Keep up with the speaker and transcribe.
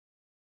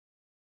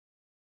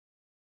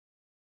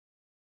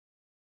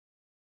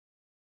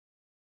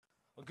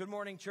Well, good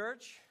morning,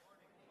 church.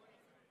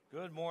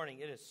 Good morning.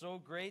 It is so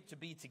great to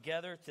be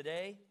together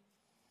today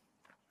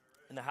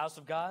in the house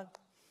of God.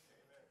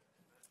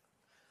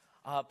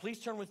 Please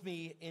turn with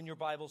me in your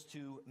Bibles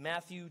to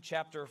Matthew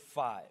chapter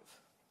 5.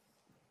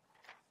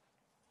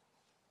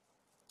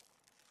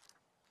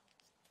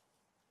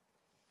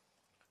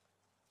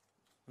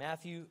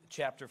 Matthew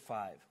chapter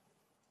 5.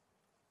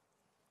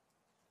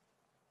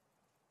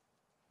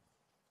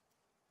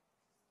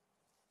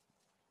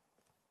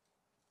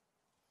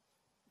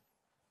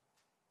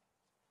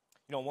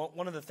 You know,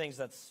 one of the things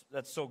that's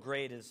so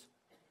great is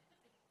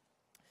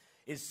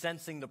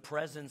sensing the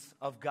presence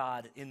of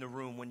God in the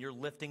room. When you're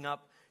lifting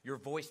up your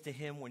voice to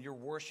Him, when you're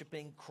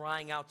worshiping,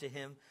 crying out to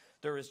Him,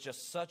 there is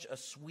just such a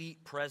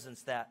sweet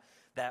presence that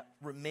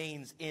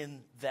remains in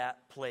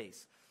that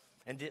place.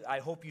 And I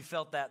hope you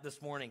felt that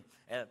this morning,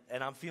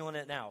 and I'm feeling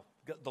it now.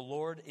 The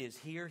Lord is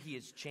here. He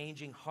is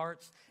changing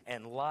hearts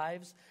and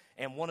lives.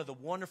 And one of the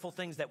wonderful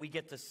things that we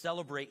get to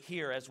celebrate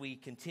here as we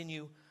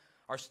continue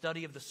our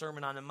study of the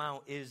Sermon on the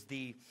Mount is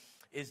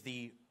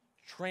the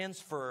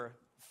transfer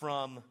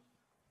from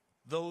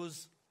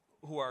those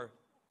who are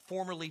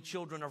formerly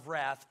children of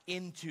wrath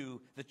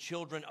into the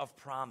children of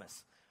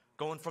promise,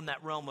 going from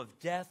that realm of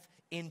death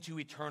into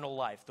eternal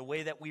life, the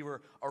way that we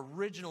were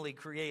originally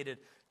created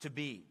to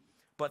be.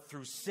 But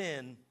through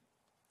sin,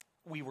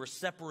 we were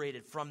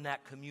separated from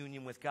that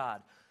communion with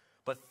God.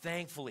 But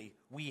thankfully,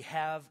 we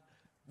have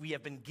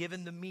been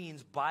given the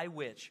means by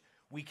which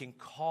we can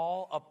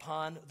call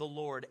upon the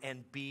Lord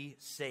and be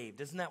saved.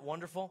 Isn't that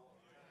wonderful?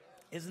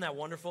 Isn't that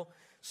wonderful?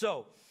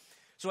 So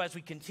as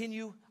we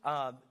continue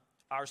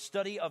our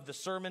study of the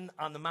Sermon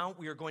on the Mount,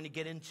 we are going to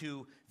get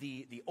into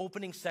the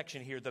opening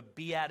section here, the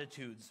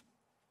Beatitudes,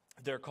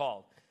 they're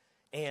called.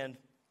 And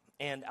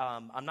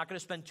I'm not going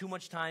to spend too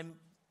much time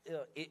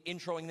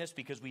introing this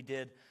because we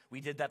did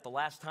that the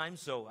last time.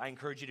 So I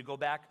encourage you to go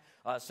back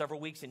several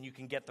weeks and you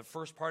can get the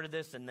first part of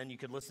this, and then you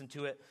can listen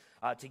to it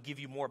to give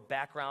you more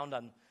background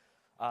on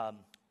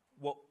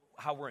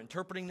how we're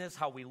interpreting this,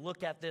 how we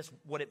look at this,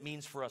 what it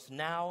means for us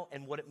now,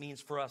 and what it means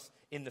for us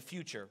in the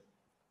future.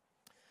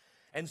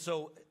 And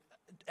so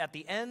at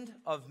the end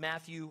of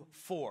Matthew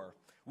 4,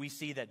 we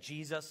see that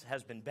Jesus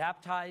has been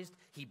baptized.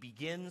 He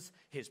begins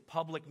his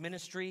public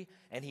ministry,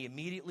 and he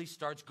immediately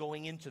starts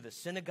going into the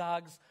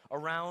synagogues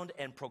around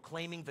and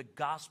proclaiming the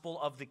gospel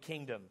of the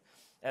kingdom,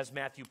 as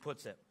Matthew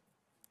puts it.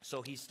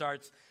 So he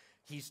starts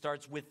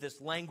with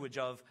this language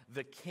of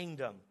the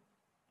kingdom,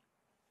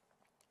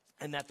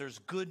 and that there's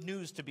good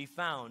news to be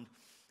found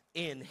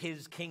in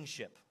his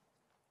kingship.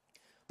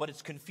 But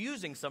it's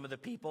confusing some of the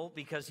people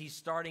because he's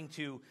starting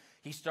to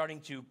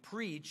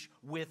preach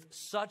with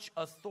such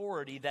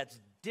authority that's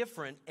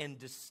different and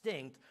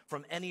distinct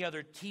from any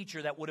other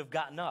teacher that would have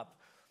gotten up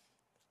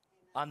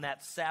on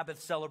that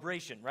Sabbath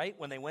celebration, right?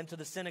 When they went to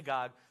the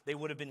synagogue, they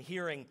would have been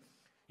hearing,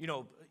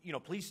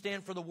 please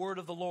stand for the word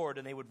of the Lord,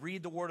 and they would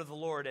read the word of the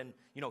Lord, and,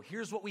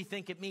 here's what we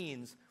think it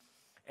means.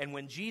 And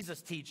when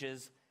Jesus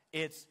teaches,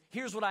 it's,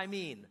 here's what I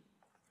mean.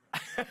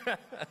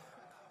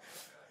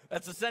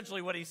 That's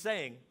essentially what he's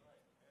saying.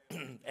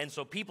 And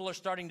so people are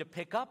starting to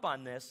pick up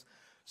on this.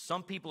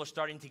 Some people are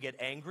starting to get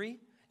angry,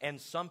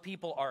 and some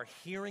people are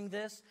hearing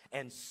this,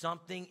 and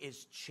something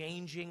is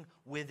changing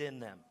within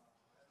them.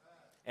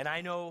 And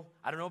I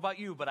don't know about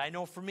you, but I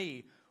know for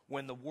me,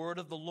 when the word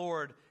of the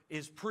Lord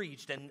is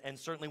preached, and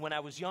certainly when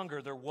I was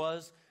younger, there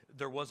was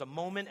a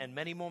moment and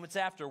many moments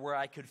after where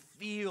I could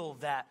feel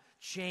that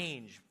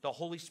change. The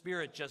Holy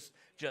Spirit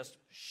just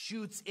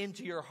shoots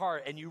into your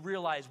heart, and you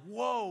realize,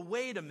 whoa,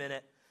 wait a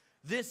minute,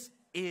 this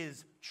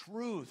is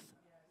truth.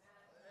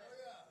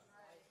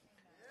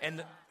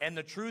 And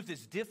the truth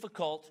is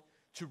difficult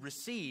to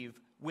receive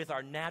with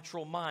our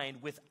natural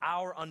mind, with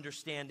our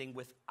understanding,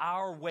 with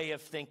our way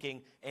of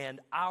thinking, and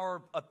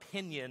our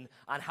opinion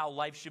on how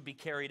life should be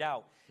carried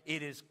out.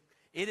 It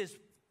is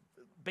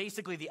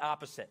basically the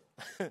opposite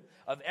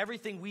of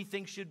everything we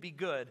think should be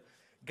good.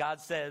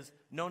 God says,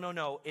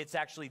 no, it's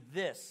actually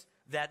this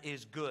that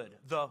is good,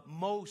 the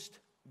most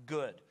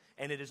good.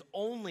 And it is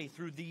only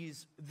through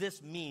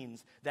this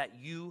means that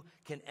you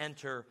can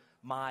enter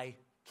my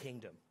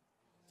kingdom.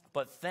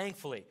 But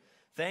thankfully,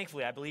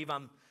 I believe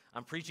I'm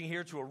preaching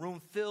here to a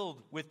room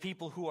filled with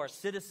people who are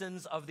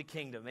citizens of the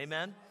kingdom.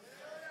 Amen?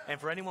 And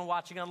for anyone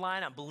watching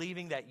online, I'm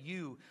believing that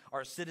you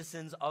are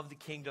citizens of the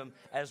kingdom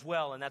as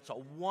well. And that's a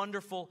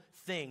wonderful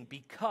thing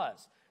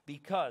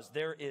because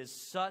there is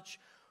such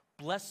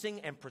blessing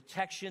and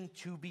protection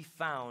to be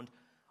found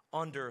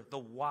under the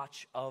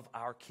watch of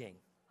our King.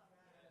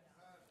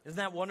 Isn't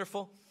that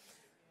wonderful?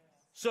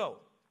 So,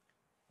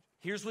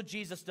 here's what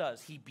Jesus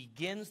does. He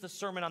begins the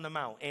Sermon on the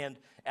Mount, and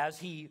as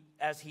he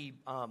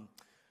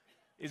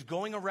is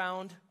going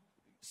around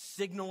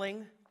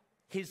signaling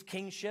his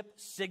kingship,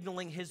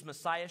 signaling his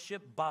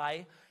messiahship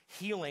by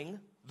healing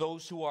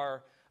those who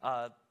are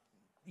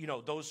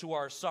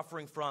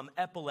suffering from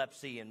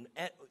epilepsy and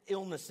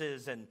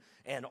illnesses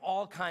and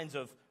all kinds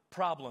of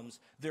problems.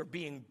 They're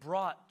being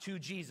brought to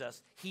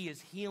Jesus. He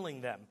is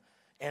healing them.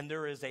 And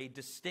there is a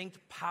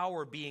distinct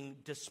power being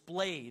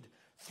displayed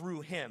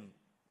through him.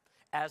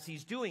 as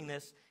he's doing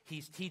this,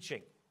 he's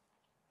teaching.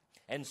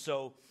 And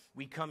so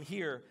we come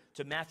here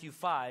to Matthew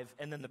 5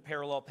 and then the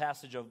parallel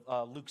passage of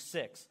Luke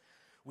 6.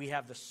 We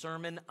have the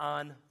Sermon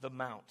on the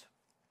Mount.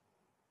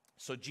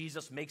 So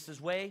Jesus makes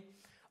his way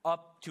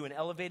up to an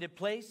elevated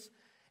place,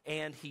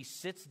 and he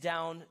sits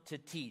down to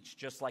teach,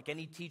 just like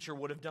any teacher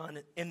would have done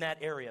in that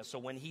area. So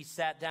when he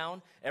sat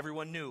down,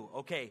 everyone knew,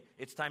 okay,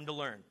 it's time to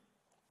learn.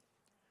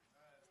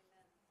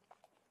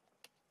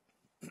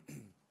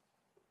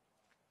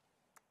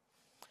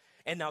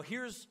 And now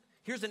here's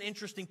an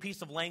interesting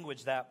piece of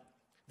language that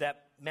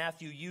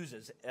Matthew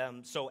uses.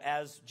 So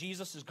as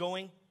Jesus is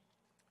going,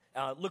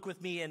 look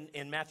with me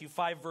in Matthew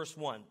 5, verse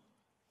 1.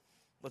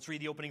 Let's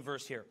read the opening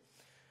verse here.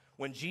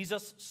 When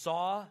Jesus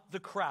saw the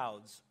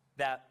crowds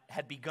that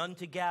had begun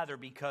to gather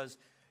because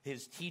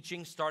his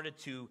teaching started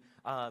to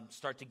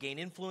gain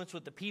influence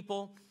with the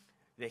people,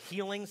 the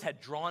healings had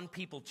drawn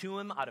people to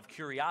him out of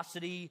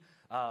curiosity,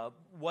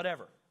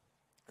 whatever.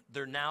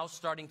 They're now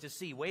starting to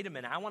see, wait a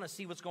minute, I want to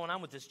see what's going on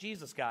with this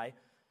Jesus guy.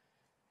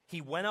 He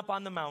went up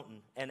on the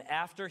mountain, and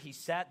after he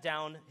sat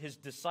down, his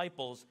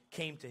disciples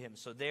came to him.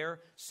 So they're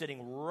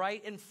sitting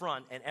right in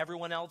front, and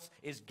everyone else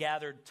is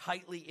gathered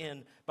tightly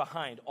in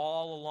behind,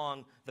 all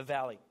along the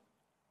valley.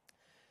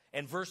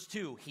 And verse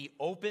 2, he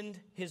opened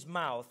his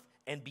mouth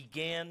and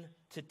began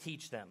to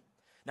teach them.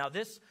 Now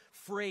this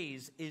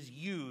phrase is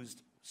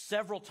used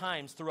several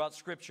times throughout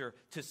Scripture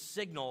to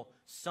signal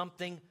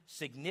something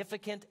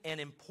significant and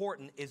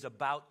important is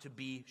about to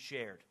be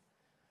shared.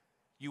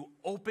 You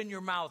open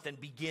your mouth and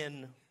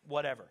begin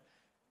whatever.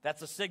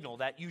 That's a signal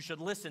that you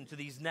should listen to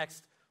these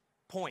next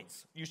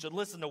points. You should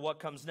listen to what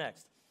comes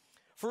next.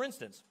 For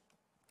instance,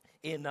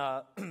 in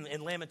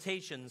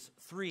Lamentations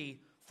 3,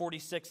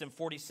 46 and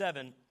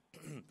 47,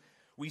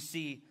 we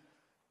see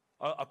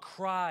a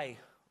cry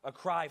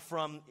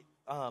from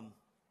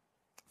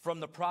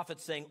the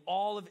prophet saying,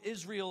 all of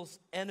Israel's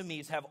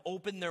enemies have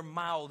opened their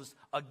mouths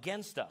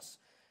against us.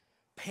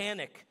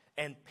 Panic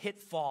and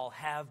pitfall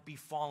have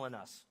befallen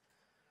us.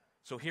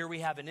 So here we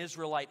have an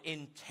Israelite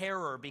in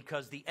terror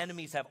because the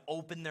enemies have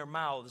opened their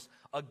mouths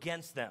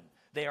against them.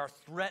 They are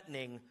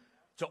threatening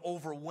to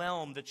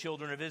overwhelm the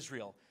children of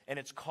Israel, and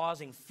it's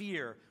causing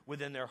fear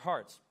within their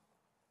hearts.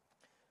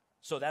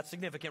 So that's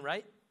significant,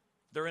 right?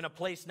 They're in a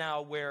place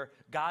now where,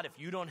 God, if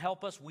you don't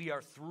help us, we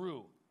are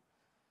through.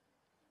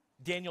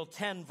 Daniel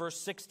 10, verse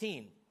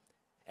 16.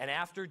 And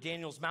after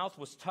Daniel's mouth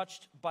was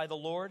touched by the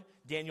Lord,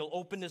 Daniel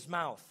opened his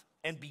mouth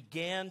and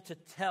began to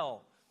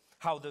tell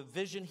how the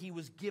vision he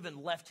was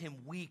given left him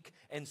weak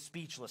and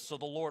speechless. So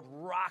the Lord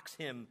rocks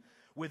him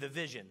with a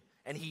vision,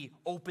 and he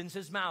opens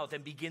his mouth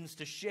and begins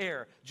to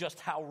share just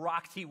how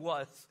rocked he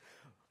was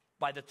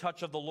by the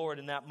touch of the Lord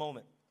in that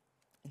moment.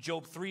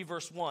 Job 3,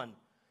 verse 1,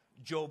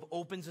 Job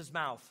opens his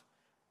mouth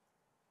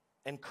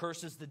and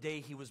curses the day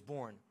he was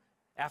born.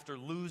 After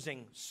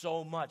losing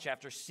so much,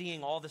 after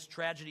seeing all this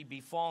tragedy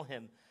befall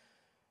him,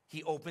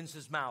 he opens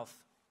his mouth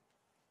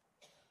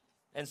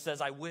and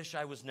says, I wish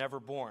I was never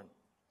born.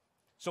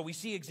 So we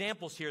see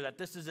examples here that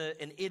this is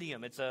an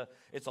idiom. It's a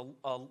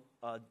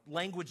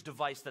language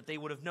device that they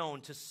would have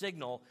known to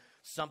signal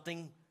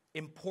something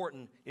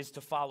important is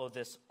to follow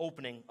this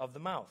opening of the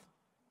mouth.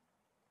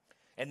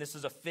 And this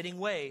is a fitting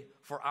way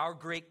for our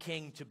great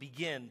King to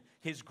begin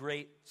his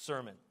great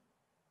sermon.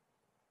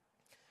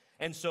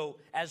 And so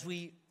as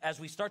we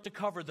start to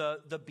cover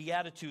the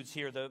Beatitudes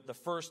here, the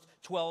first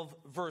 12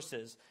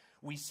 verses,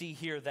 we see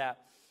here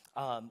that,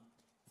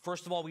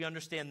 first of all, we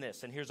understand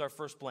this, and here's our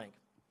first blank,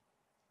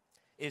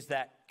 is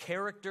that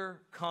character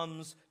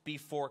comes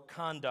before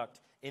conduct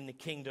in the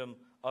kingdom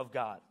of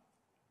God.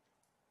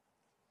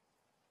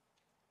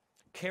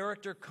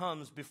 Character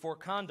comes before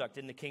conduct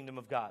in the kingdom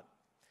of God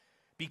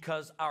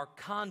because our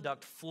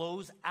conduct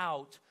flows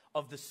out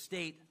of the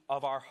state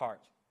of our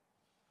heart.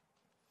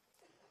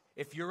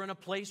 If you're in a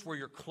place where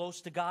you're close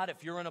to God,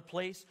 if you're in a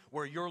place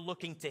where you're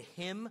looking to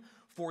Him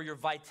for your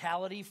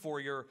vitality, for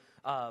your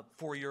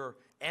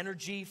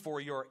energy,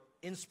 for your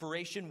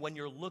inspiration, when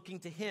you're looking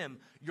to Him,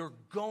 you're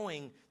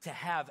going to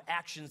have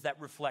actions that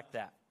reflect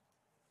that.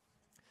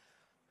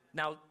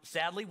 Now,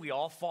 sadly, we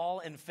all fall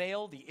and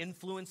fail. The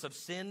influence of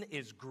sin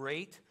is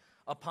great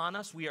upon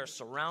us. We are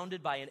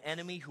surrounded by an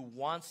enemy who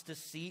wants to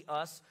see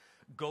us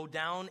go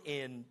down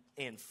in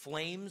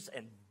flames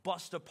and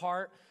bust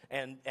apart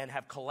and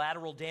have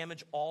collateral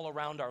damage all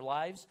around our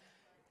lives.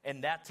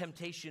 And that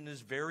temptation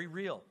is very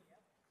real.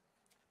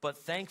 But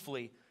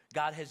thankfully,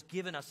 God has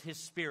given us His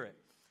Spirit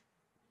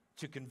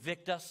to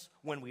convict us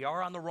when we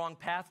are on the wrong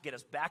path, get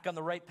us back on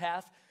the right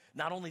path.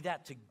 Not only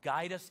that, to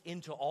guide us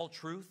into all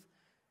truth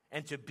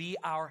and to be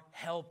our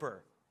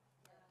helper.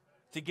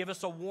 To give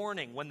us a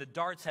warning when the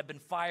darts have been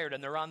fired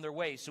and they're on their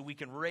way so we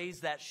can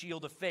raise that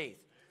shield of faith.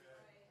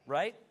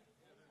 Right?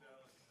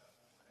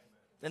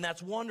 And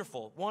that's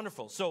wonderful,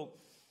 wonderful. So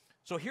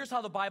here's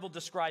how the Bible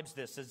describes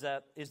this,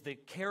 is the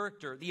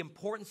character, the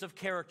importance of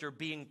character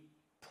being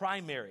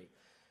primary.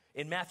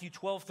 In Matthew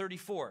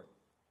 12:34,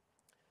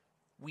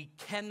 we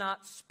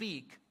cannot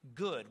speak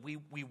good.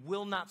 We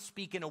will not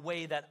speak in a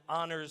way that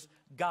honors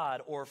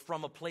God or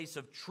from a place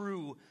of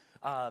true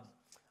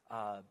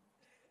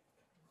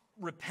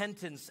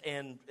repentance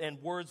and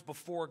words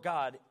before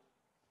God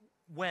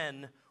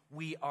when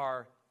we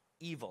are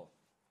evil.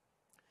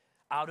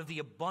 Out of the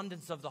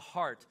abundance of the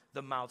heart,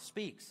 the mouth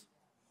speaks.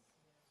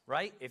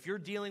 Right? If you're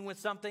dealing with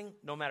something,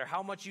 no matter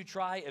how much you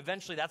try,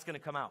 eventually that's going to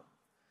come out.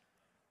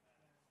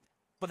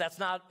 But that's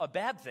not a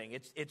bad thing.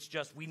 It's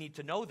just we need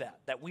to know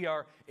that we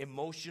are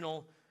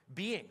emotional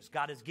beings.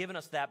 God has given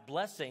us that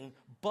blessing,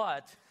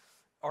 but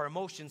our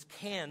emotions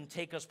can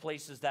take us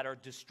places that are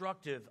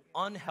destructive,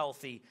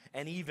 unhealthy,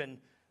 and even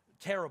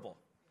terrible,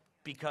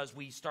 because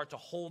we start to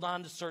hold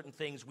on to certain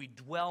things. We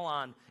dwell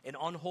on an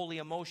unholy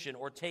emotion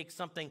or take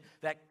something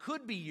that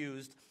could be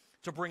used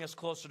to bring us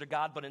closer to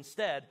God, but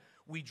instead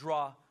we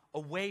draw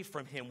away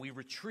from him. We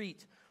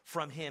retreat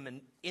from him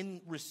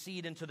and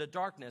recede into the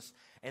darkness,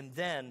 and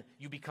then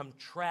you become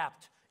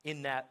trapped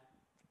in that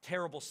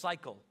terrible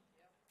cycle,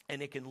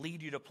 and it can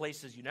lead you to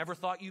places you never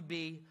thought you'd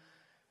be,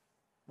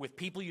 with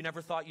people you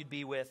never thought you'd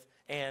be with,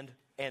 and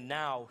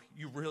now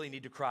you really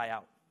need to cry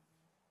out.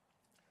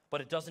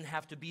 But it doesn't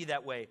have to be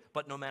that way.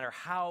 But no matter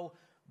how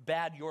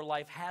bad your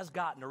life has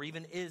gotten or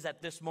even is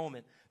at this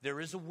moment, there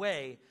is a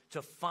way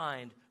to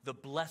find the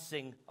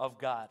blessing of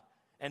God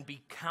and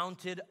be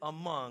counted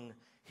among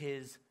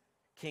his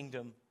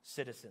kingdom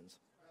citizens.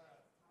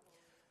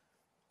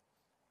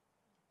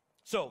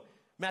 So,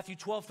 Matthew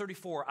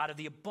 12:34, out of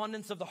the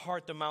abundance of the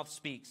heart, the mouth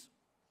speaks.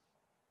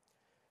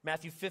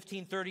 Matthew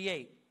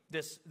 15:38,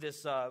 this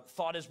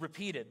thought is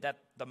repeated, that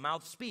the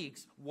mouth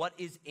speaks what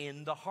is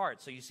in the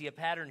heart. So you see a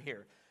pattern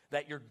here,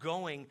 that you're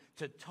going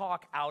to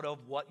talk out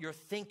of what you're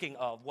thinking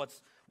of.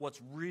 What's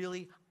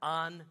really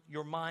on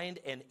your mind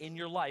and in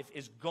your life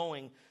is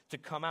going to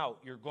come out.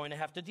 You're going to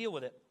have to deal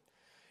with it.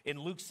 In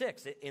Luke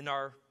 6, in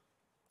our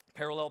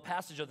parallel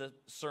passage of the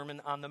Sermon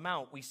on the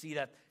Mount, we see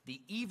that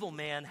the evil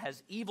man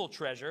has evil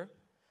treasure,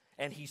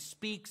 and he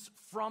speaks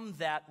from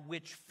that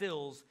which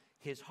fills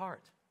his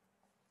heart.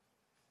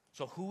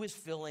 So who is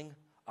filling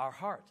our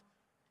heart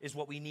is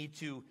what we need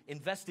to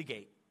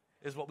investigate,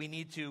 is what we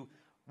need to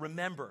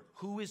remember.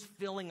 Who is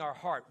filling our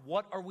heart?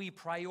 What are we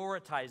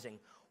prioritizing?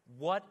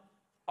 What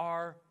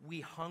are we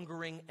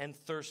hungering and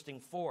thirsting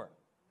for?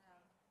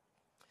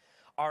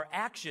 Our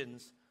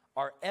actions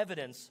are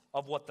evidence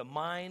of what the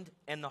mind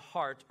and the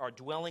heart are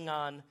dwelling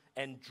on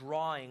and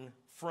drawing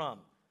from.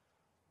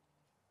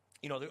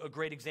 You know, a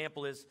great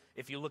example is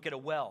if you look at a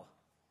well,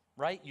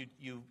 right?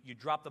 You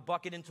drop the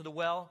bucket into the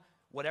well.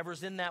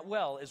 Whatever's in that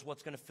well is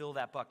what's going to fill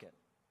that bucket.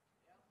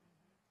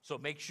 So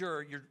make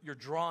sure you're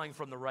drawing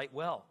from the right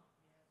well.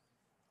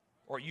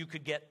 Or you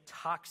could get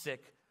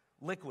toxic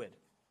liquid,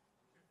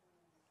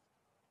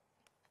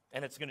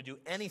 and it's going to do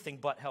anything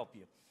but help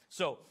you.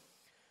 So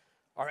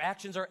our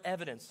actions are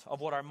evidence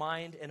of what our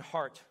mind and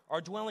heart are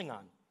dwelling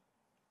on.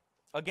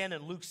 Again,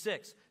 in Luke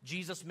 6,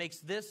 Jesus makes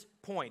this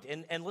point,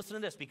 and listen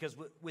to this, because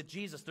with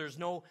Jesus, there's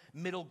no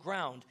middle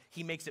ground.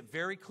 He makes it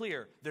very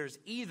clear. There's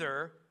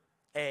either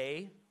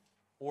A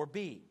or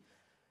B.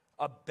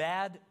 A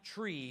bad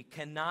tree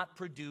cannot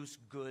produce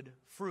good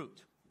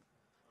fruit.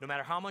 No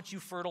matter how much you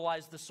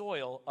fertilize the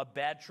soil, a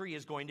bad tree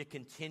is going to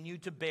continue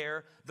to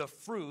bear the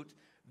fruit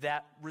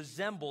that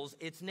resembles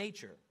its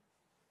nature.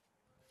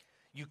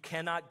 You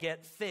cannot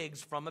get figs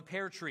from a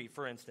pear tree,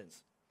 for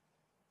instance.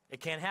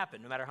 It can't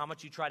happen. No matter how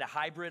much you try to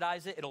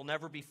hybridize it, it'll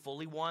never be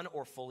fully one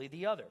or fully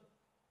the other.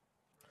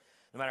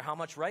 No matter how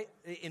much, right?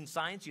 In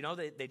science, you know,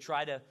 they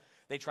try to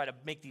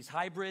make these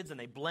hybrids, and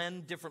they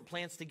blend different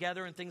plants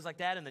together and things like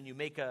that, and then you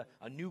make a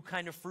new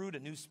kind of fruit, a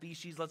new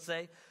species, let's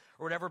say,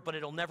 or whatever, but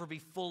it'll never be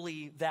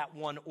fully that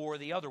one or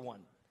the other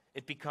one.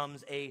 It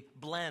becomes a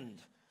blend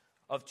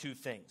of two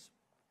things.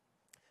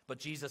 But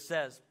Jesus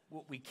says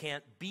we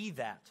can't be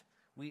that.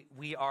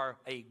 We are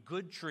a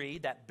good tree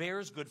that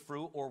bears good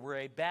fruit, or we're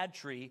a bad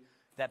tree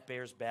that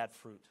bears bad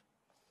fruit.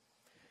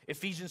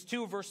 Ephesians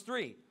 2, verse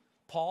 3,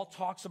 Paul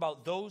talks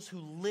about those who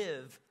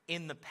live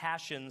in the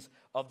passions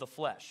of the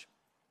flesh.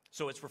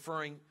 So it's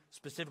referring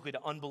specifically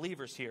to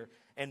unbelievers here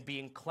and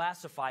being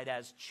classified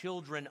as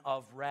children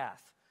of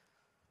wrath.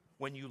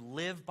 When you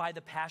live by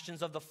the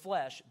passions of the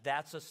flesh,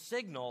 that's a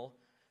signal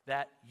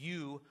that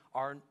you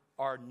are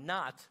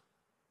not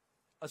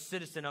a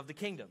citizen of the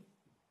kingdom,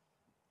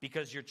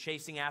 because you're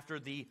chasing after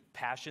the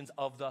passions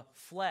of the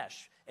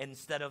flesh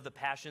instead of the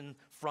passion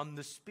from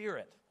the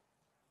Spirit.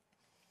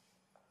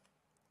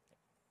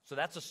 So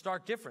that's a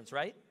stark difference,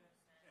 right?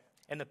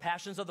 And the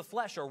passions of the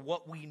flesh are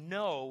what we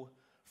know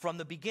from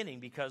the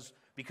beginning, because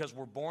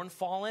we're born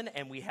fallen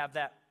and we have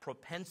that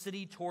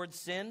propensity towards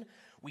sin.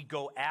 We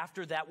go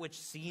after that which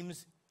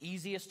seems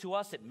easiest to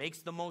us. It makes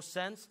the most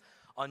sense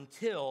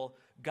until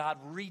God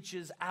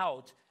reaches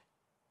out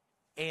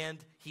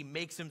and he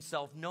makes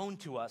himself known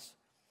to us,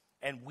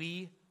 and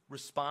we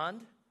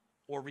respond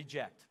or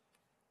reject.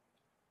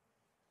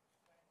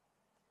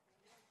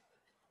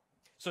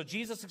 So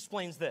Jesus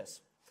explains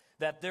this,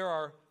 that there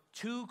are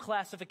two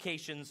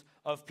classifications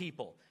of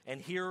people.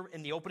 And here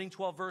in the opening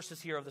 12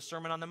 verses here of the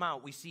Sermon on the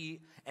Mount, we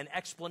see an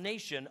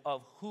explanation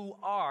of who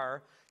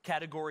are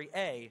category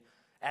A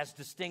as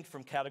distinct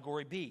from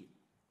category B.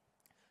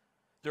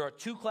 There are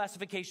two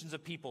classifications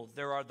of people.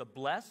 There are the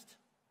blessed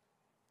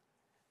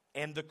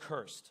and the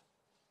cursed.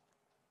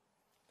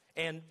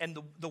 And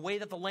the way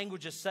that the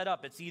language is set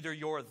up, it's either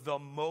you're the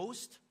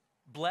most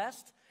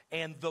blessed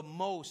and the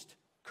most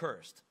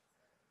cursed.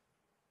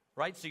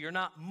 Right? So you're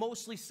not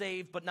mostly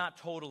saved, but not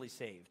totally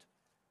saved.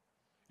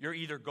 You're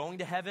either going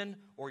to heaven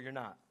or you're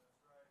not.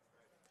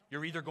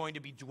 You're either going to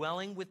be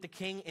dwelling with the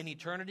King in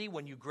eternity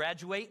when you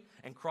graduate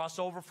and cross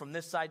over from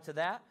this side to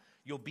that.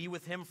 You'll be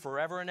with him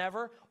forever and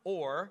ever.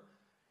 Or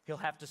he'll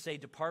have to say,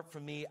 depart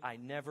from me, I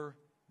never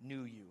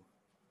knew you.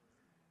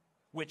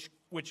 Which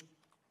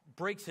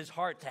breaks his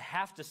heart to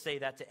have to say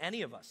that to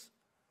any of us.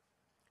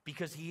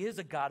 Because he is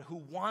a God who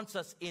wants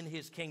us in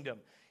his kingdom.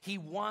 He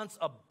wants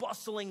a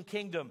bustling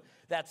kingdom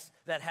that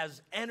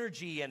has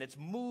energy, and it's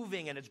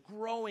moving, and it's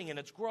growing, and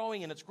it's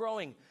growing, and it's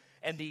growing.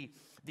 And the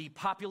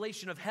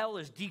population of hell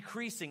is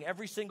decreasing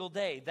every single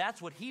day.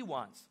 That's what he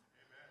wants.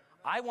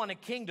 Amen. I want a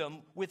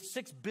kingdom with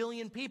 6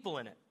 billion people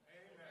in it.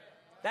 Amen.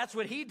 That's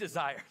what he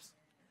desires.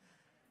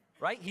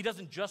 Right? He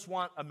doesn't just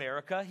want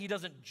America. He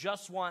doesn't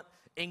just want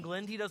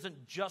England. He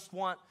doesn't just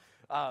want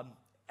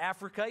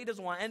Africa. He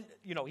doesn't want,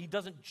 he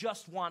doesn't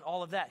just want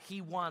all of that.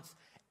 He wants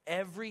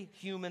every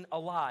human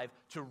alive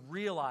to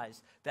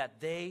realize that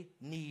they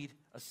need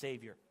a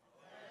Savior.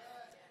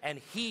 And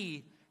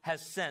he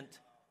has sent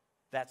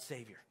that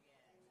Savior.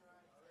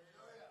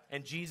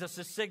 And Jesus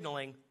is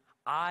signaling,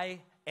 I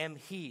am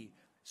he.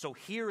 So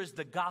here is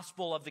the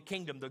gospel of the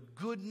kingdom, the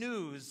good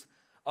news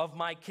of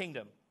my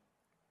kingdom.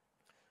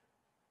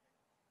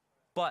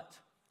 But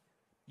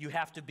you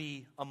have to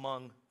be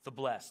among the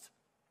blessed.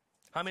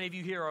 How many of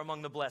you here are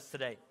among the blessed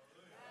today?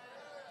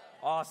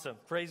 Awesome.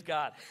 Praise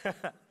God.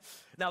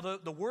 Now,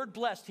 the word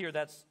blessed here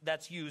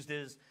that's used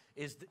is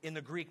in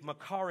the Greek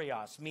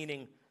makarios,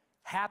 meaning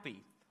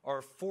happy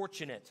or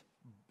fortunate,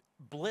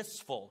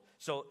 blissful.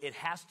 So it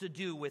has to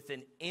do with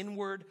an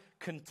inward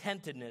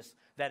contentedness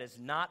that is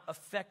not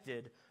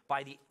affected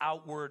by the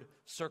outward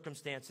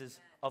circumstances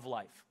of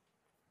life.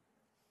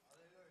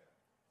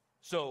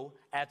 So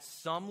at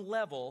some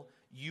level,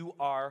 you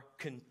are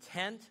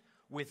content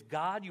with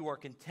God. You are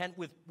content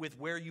with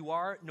where you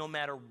are, no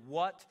matter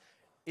what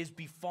is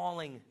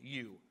befalling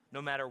you,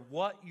 no matter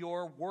what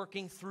you're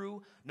working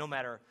through, no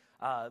matter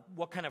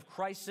what kind of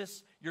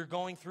crisis you're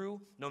going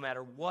through, no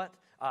matter what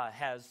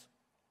has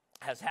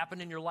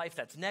happened in your life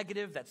that's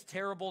negative, that's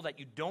terrible, that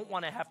you don't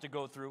want to have to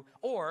go through,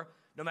 or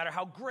no matter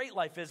how great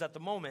life is at the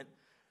moment,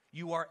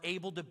 you are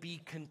able to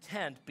be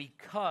content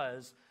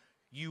because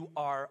you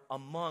are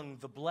among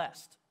the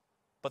blessed.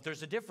 But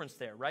there's a difference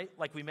there, right?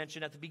 Like we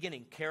mentioned at the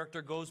beginning,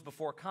 character goes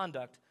before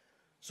conduct.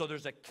 So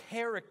there's a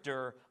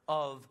character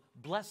of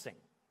blessing.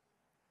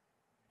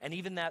 And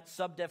even that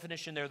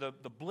sub-definition there, the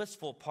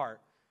blissful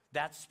part,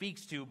 that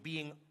speaks to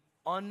being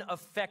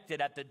unaffected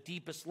at the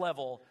deepest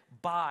level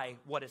by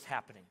what is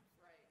happening.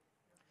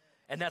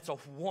 And that's a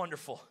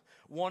wonderful,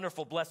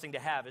 wonderful blessing to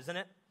have, isn't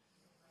it?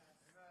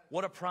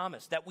 What a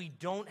promise that we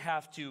don't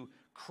have to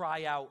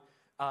cry out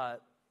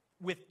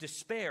with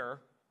despair,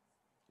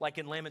 like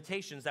in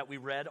Lamentations that we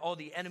read, oh,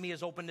 the enemy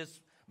has opened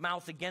his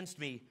mouth against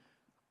me.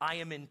 I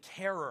am in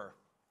terror.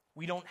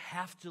 We don't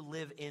have to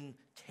live in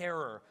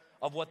terror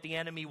of what the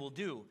enemy will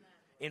do.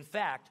 In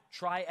fact,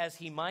 try as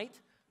he might,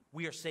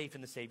 we are safe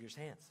in the Savior's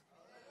hands.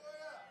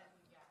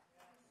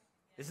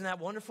 Isn't that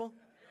wonderful?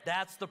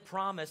 That's the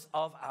promise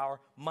of our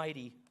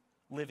mighty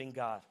living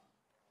God.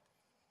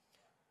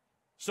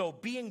 So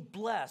being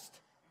blessed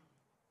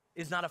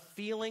is not a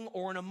feeling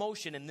or an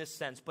emotion in this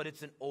sense, but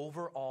it's an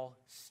overall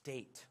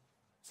state.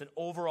 It's an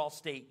overall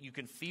state. You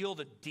can feel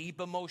the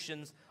deep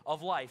emotions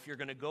of life. You're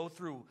going to go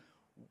through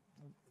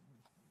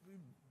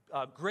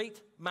great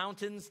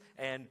mountains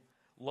and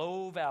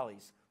low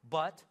valleys,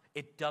 but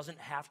it doesn't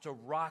have to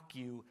rock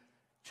you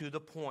to the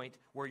point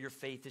where your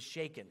faith is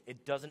shaken.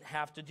 It doesn't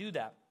have to do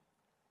that.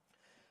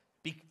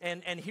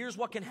 And here's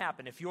what can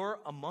happen. If you're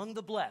among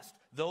the blessed,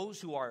 those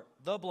who are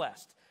the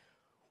blessed,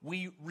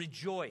 we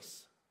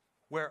rejoice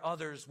where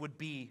others would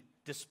be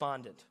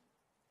despondent.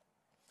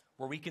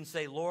 Where we can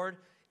say, Lord,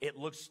 it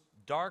looks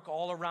dark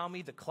all around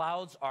me. The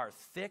clouds are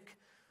thick.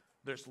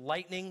 There's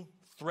lightning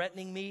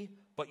threatening me.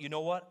 But you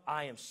know what?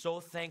 I am so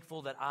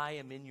thankful that I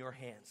am in your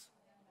hands.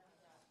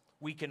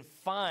 We can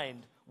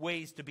find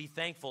ways to be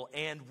thankful,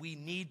 and we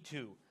need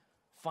to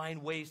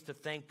find ways to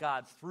thank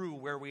God through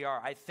where we are.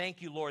 I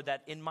thank you, Lord,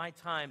 that in my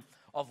time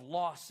of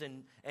loss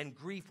and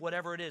grief,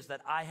 whatever it is,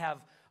 that I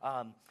have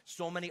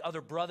so many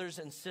other brothers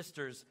and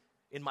sisters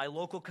in my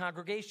local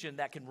congregation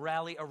that can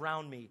rally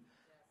around me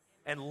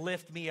and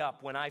lift me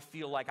up when I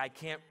feel like I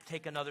can't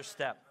take another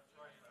step.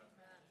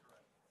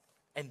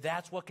 And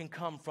that's what can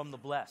come from the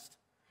blessed.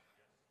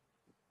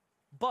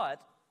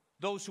 But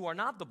those who are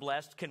not the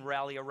blessed can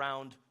rally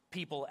around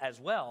people as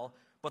well,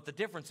 but the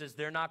difference is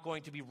they're not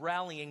going to be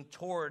rallying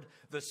toward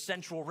the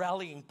central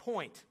rallying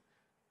point,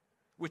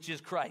 which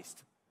is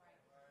Christ.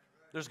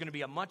 There's going to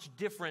be a much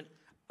different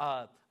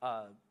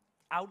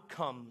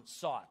outcome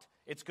sought.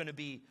 It's going to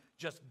be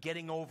just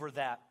getting over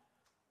that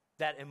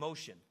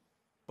emotion.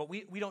 But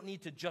we don't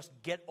need to just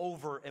get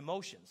over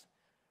emotions.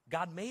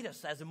 God made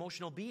us as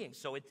emotional beings,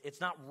 so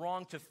it's not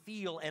wrong to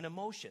feel an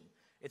emotion.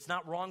 It's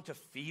not wrong to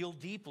feel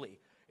deeply.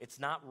 It's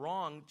not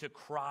wrong to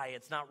cry.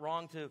 It's not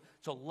wrong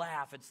to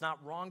laugh. It's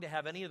not wrong to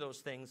have any of those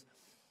things.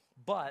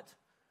 But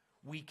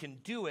we can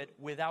do it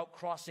without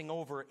crossing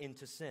over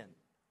into sin.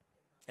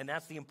 And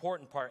that's the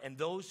important part. And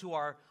those who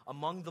are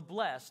among the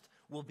blessed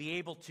will be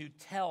able to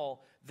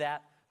tell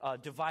that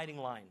dividing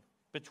line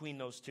between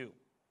those two.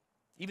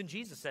 Even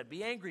Jesus said,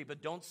 be angry,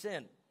 but don't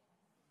sin.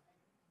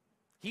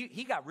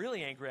 He got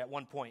really angry at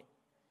one point.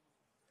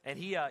 And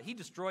he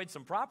destroyed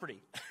some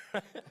property.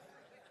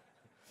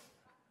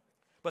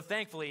 But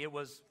thankfully, it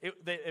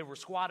were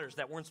squatters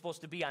that weren't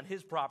supposed to be on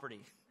his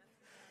property.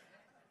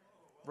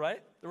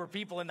 Right? There were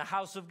people in the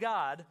house of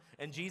God,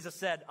 and Jesus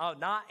said, oh,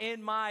 not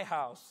in my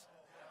house.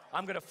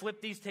 I'm going to flip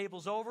these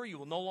tables over. You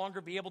will no longer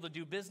be able to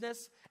do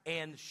business,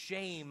 and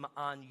shame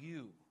on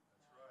you.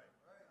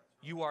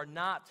 You are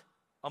not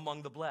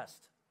among the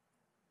blessed.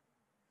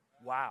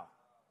 Wow.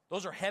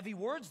 Those are heavy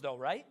words, though,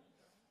 right?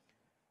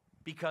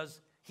 Because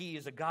he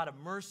is a God of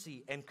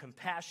mercy and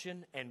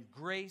compassion and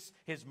grace.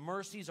 His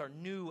mercies are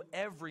new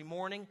every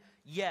morning,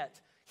 yet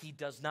he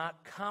does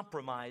not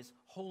compromise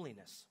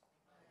holiness.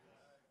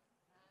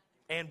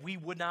 And we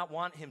would not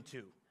want him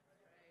to.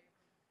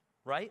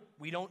 Right?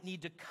 We don't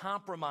need to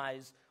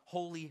compromise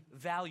holy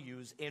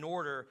values in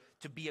order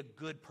to be a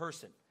good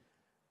person.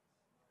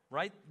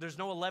 Right? There's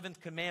no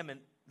 11th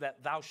commandment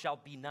that thou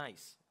shalt be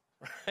nice.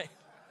 Right?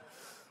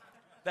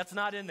 That's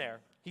not in there.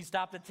 He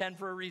stopped at 10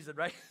 for a reason,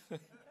 right?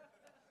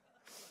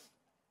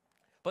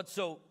 But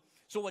so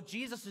what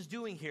Jesus is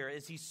doing here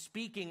is he's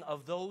speaking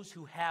of those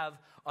who have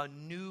a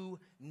new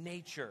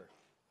nature.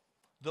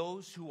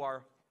 Those who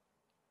are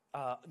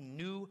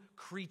new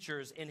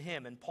creatures in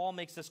him. And Paul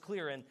makes this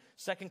clear in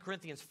 2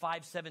 Corinthians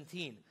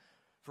 5:17.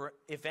 For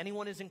if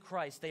anyone is in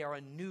Christ, they are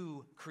a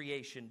new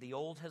creation. The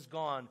old has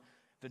gone,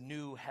 the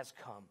new has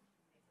come.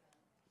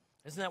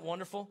 Isn't that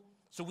wonderful?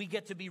 So we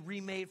get to be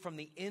remade from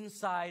the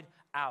inside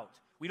out.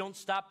 We don't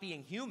stop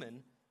being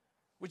human,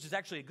 which is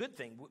actually a good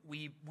thing.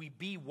 We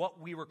be what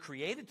we were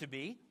created to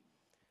be,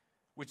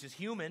 which is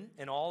human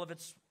in all of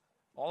its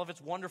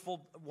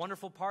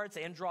wonderful parts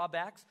and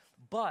drawbacks,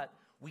 but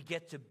we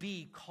get to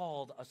be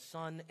called a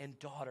son and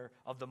daughter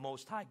of the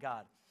Most High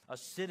God, a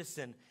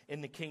citizen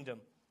in the kingdom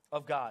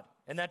of God.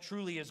 And that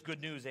truly is good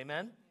news,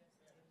 amen?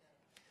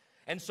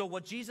 And so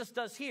what Jesus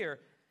does here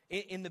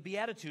in the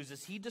Beatitudes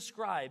is he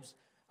describes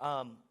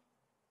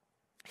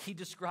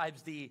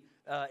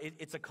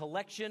it's a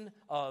collection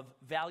of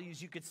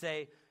values, you could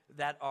say,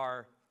 that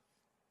are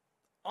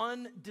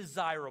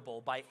undesirable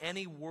by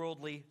any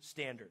worldly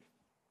standard.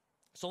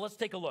 So let's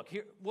take a look.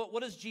 Here,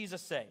 what does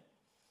Jesus say?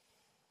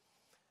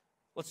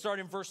 Let's start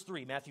in verse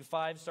 3, Matthew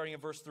 5, starting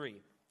in verse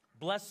 3.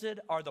 Blessed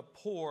are the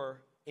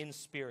poor in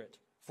spirit,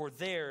 for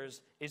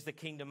theirs is the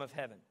kingdom of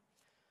heaven.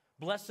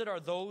 Blessed are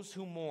those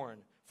who mourn,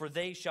 for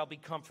they shall be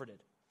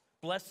comforted.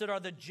 Blessed are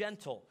the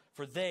gentle,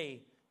 for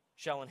they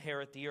shall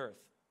inherit the earth.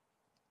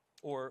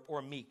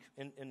 Or meek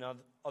in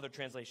other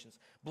translations.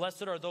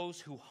 Blessed are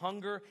those who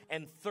hunger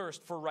and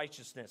thirst for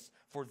righteousness,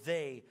 for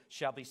they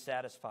shall be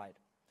satisfied.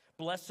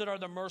 Blessed are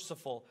the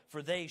merciful,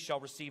 for they shall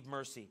receive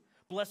mercy.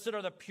 Blessed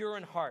are the pure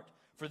in heart,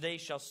 for they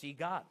shall see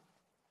God.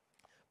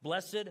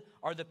 Blessed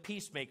are the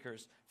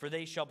peacemakers, for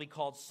they shall be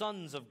called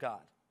sons of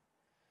God.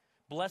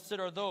 Blessed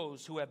are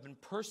those who have been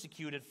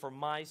persecuted for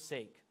my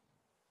sake,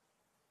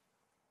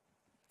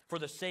 for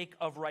the sake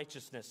of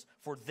righteousness,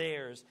 for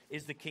theirs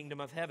is the kingdom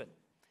of heaven.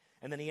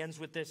 And then he ends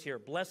with this here.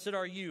 Blessed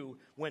are you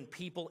when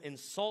people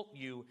insult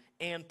you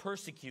and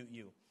persecute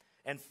you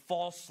and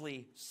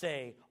falsely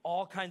say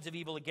all kinds of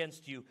evil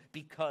against you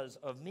because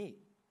of me.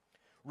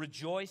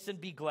 Rejoice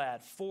and be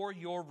glad, for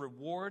your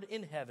reward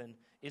in heaven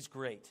is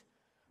great.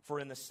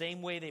 For in the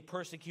same way they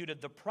persecuted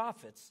the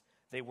prophets,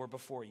 they were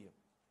before you.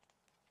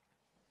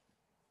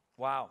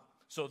 Wow.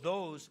 So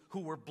those who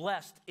were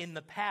blessed in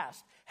the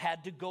past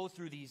had to go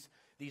through these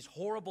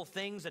horrible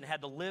things and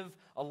had to live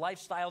a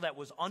lifestyle that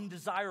was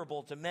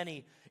undesirable to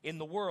many in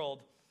the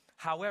world.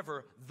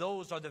 However,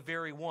 those are the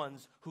very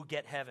ones who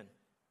get heaven,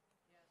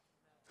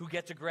 who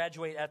get to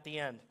graduate at the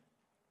end.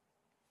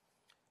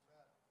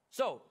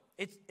 So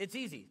it's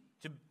easy.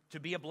 To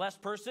be a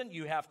blessed person,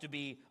 you have to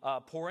be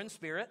poor in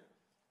spirit.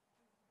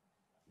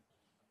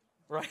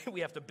 Right? We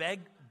have to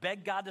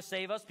beg God to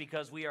save us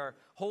because we are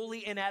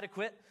wholly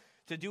inadequate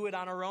to do it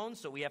on our own.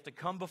 So we have to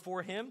come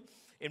before him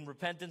in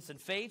repentance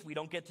and faith. We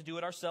don't get to do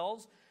it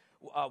ourselves.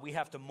 We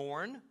have to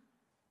mourn,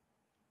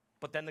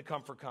 but then the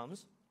comfort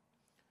comes.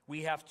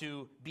 We have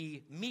to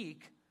be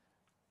meek.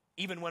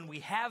 Even when we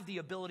have the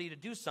ability to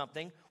do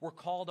something, we're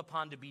called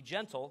upon to be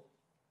gentle.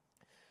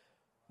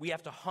 We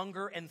have to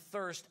hunger and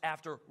thirst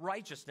after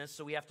righteousness,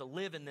 so we have to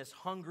live in this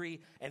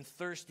hungry and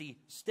thirsty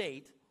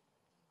state,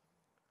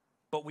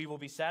 but we will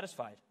be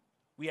satisfied.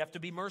 We have to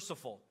be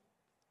merciful.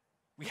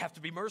 We have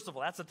to be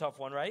merciful. That's a tough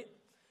one, right?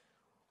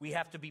 We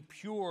have to be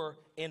pure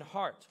in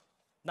heart.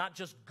 Not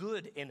just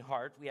good in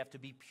heart. We have to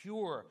be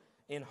pure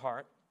in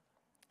heart.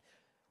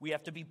 We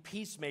have to be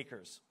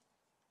peacemakers.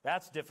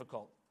 That's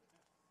difficult.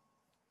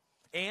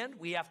 And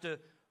we have to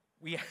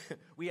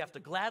We have to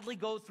gladly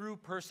go through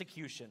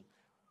persecution.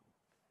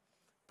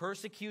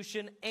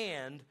 Persecution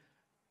and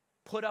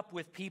put up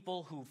with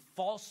people who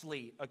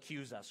falsely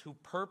accuse us, who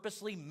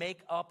purposely make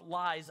up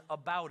lies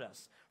about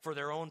us for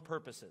their own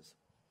purposes.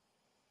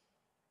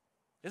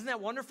 Isn't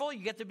that wonderful?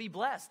 You get to be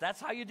blessed. That's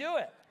how you do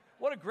it.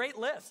 What a great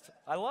list.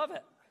 I love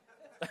it.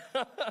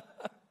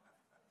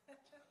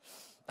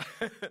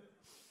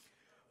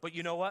 But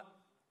you know what?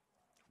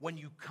 When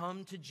you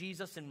come to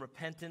Jesus in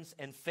repentance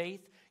and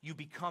faith, you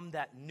become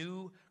that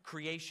new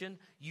creation.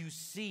 You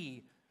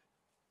see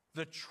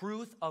the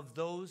truth of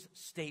those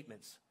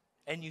statements,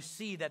 and you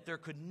see that there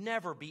could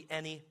never be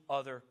any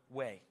other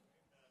way,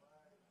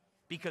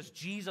 because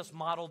Jesus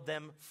modeled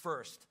them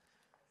first.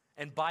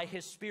 And by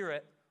his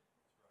Spirit,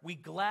 we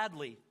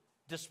gladly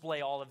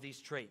display all of these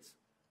traits,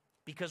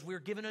 because we're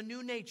given a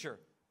new nature.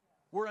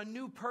 We're a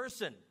new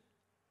person.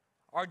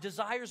 Our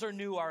desires are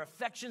new. Our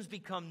affections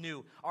become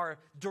new. Our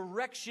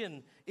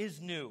direction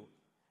is new.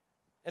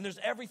 And there's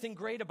everything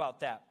great about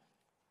that.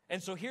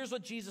 And so here's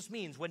what Jesus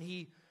means when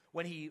he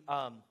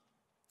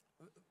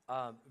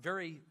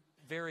very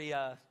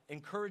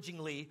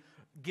encouragingly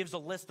gives a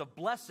list of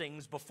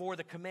blessings before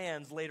the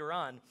commands later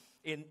on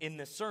in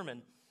this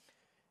sermon.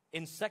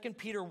 In 2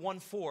 Peter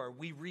 1:4,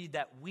 we read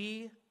that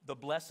we, the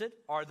blessed,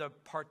 are the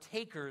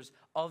partakers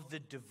of the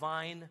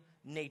divine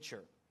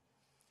nature.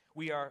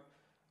 We are,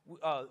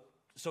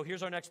 so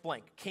here's our next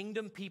blank.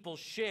 Kingdom people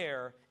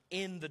share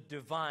in the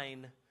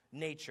divine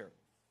nature.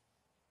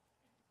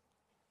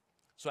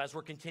 So as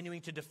we're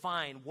continuing to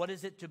define what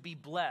is it to be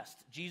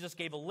blessed, Jesus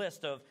gave a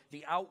list of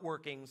the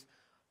outworkings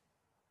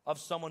of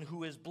someone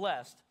who is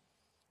blessed.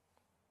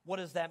 What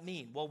does that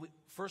mean? Well,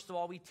 first of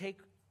all, we take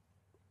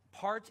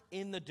part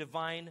in the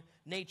divine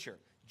nature.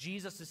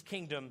 Jesus'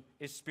 kingdom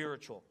is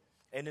spiritual.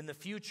 And in the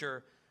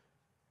future,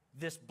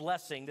 this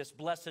blessing, this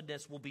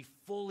blessedness will be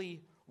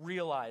fully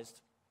realized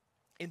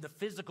in the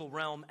physical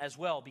realm as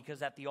well,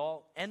 because at the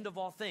end of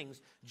all things,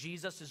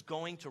 Jesus is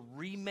going to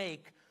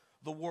remake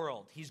the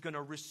world. He's going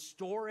to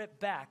restore it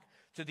back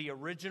to the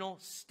original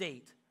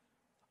state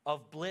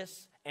of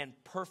bliss and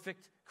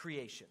perfect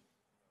creation.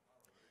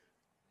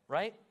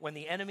 Right? When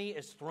the enemy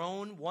is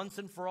thrown once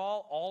and for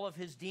all of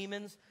his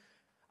demons,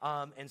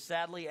 and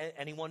sadly,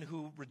 anyone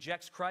who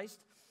rejects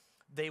Christ,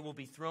 they will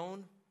be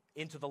thrown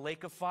into the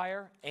lake of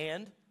fire,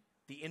 and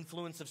the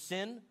influence of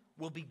sin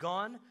will be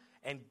gone,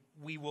 and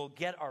we will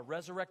get our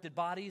resurrected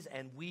bodies,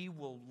 and we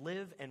will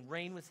live and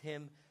reign with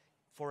him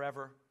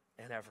forever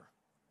and ever.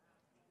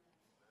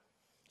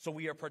 So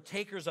we are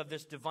partakers of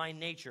this divine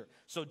nature.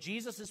 So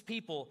Jesus'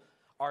 people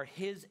are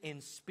his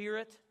in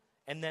spirit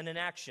and then in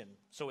action.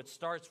 So it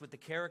starts with the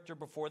character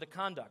before the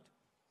conduct.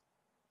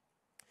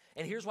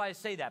 And here's why I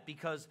say that,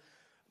 because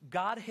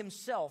God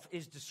himself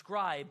is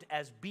described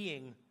as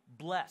being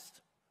blessed.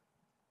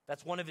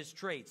 That's one of his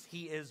traits.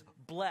 He is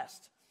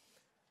blessed.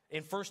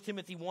 In 1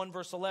 Timothy 1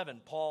 verse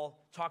 11, Paul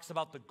talks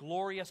about the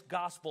glorious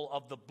gospel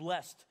of the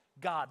blessed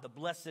God, the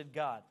blessed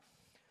God.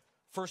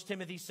 1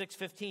 Timothy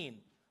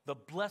 6:15, the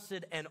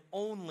blessed and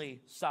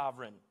only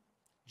sovereign,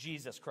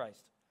 Jesus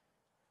Christ.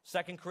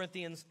 2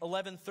 Corinthians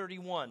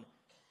 11:31,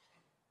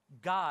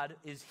 God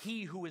is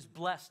he who is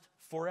blessed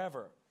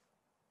forever.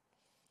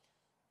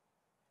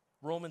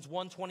 Romans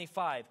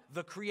 1:25,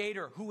 the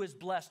Creator who is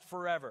blessed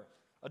forever,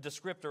 a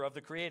descriptor of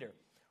the Creator.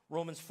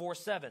 Romans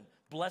 4:7,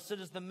 blessed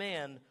is the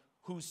man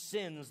whose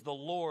sins the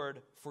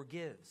Lord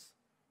forgives.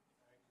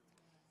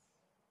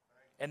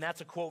 And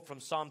that's a quote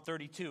from Psalm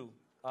 32,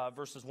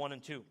 verses 1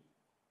 and 2.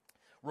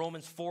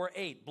 Romans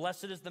 4:8,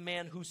 blessed is the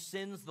man whose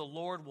sins the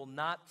Lord will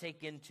not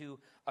take into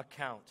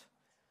account,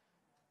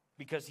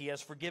 because he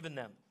has forgiven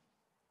them.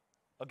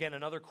 Again,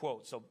 another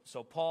quote.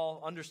 So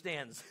Paul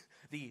understands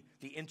the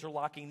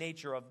interlocking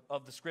nature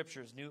of the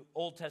Scriptures,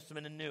 Old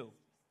Testament and New.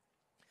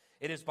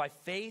 It is by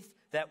faith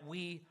that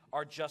we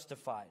are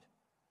justified.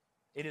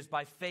 It is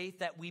by faith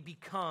that we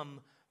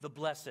become the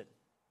blessed.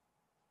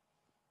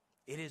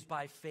 It is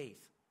by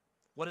faith.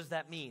 What does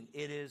that mean?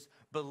 It is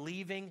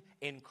believing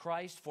in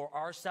Christ for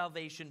our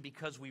salvation,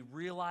 because we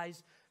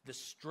realize the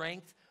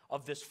strength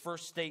of this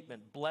first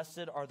statement.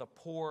 Blessed are the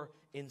poor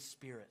in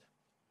spirit.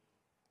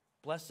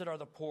 Blessed are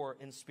the poor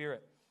in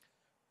spirit.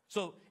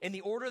 So in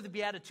the order of the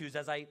Beatitudes,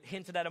 as I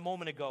hinted at a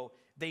moment ago,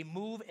 they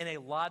move in a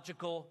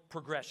logical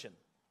progression.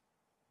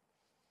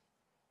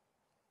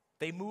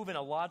 They move in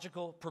a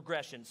logical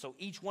progression. So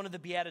each one of the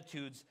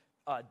Beatitudes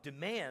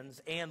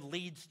demands and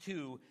leads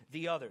to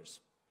the others.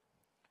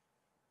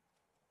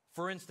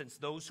 For instance,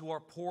 those who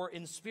are poor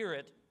in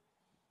spirit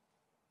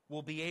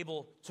will be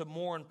able to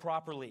mourn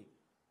properly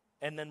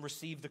and then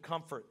receive the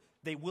comfort.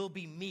 They will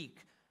be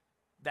meek,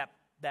 that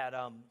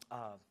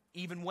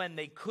even when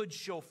they could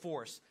show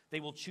force,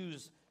 they will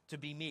choose to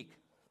be meek.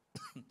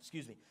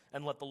 Excuse me,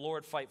 and let the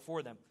Lord fight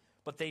for them.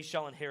 But they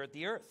shall inherit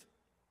the earth.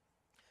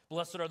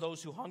 Blessed are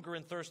those who hunger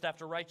and thirst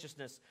after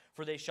righteousness,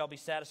 for they shall be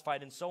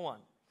satisfied, and so on.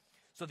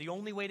 So the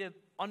only way to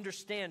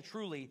understand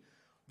truly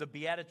the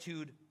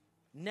beatitude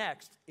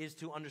next is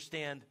to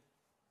understand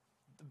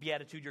the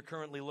beatitude you're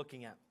currently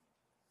looking at.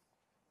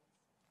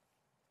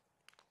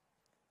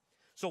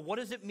 So what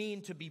does it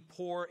mean to be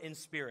poor in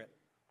spirit?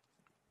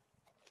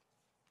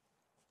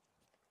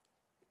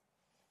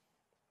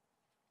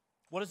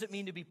 What does it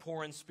mean to be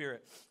poor in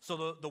spirit?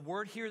 So the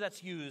word here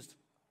that's used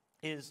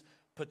is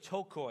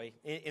patokoi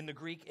in the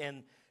Greek,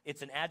 and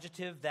it's an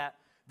adjective that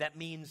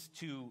means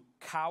to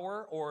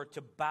cower or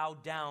to bow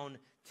down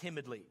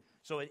timidly.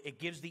 So it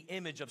gives the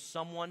image of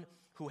someone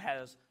who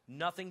has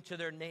nothing to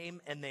their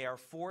name, and they are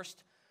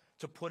forced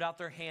to put out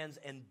their hands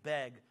and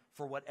beg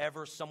for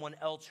whatever someone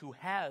else who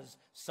has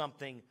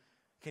something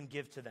can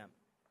give to them.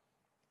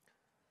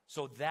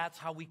 So that's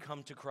how we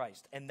come to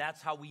Christ, and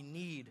that's how we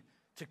need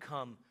to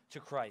come to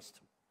Christ.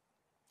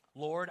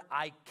 Lord,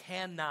 I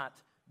cannot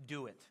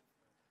do it,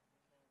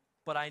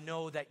 but I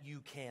know that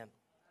you can,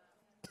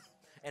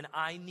 and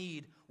I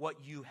need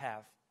what you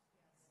have.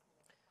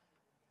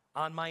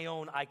 On my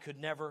own, I could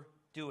never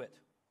do it.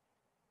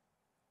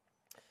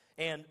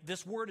 And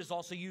this word is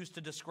also used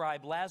to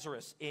describe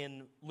Lazarus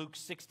in Luke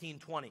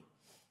 16:20,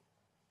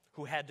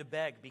 who had to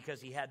beg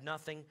because he had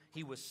nothing.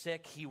 He was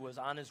sick. He was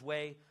on his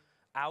way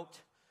out,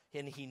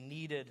 and he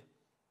needed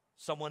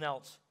someone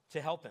else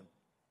to help him.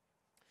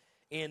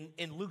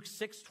 In Luke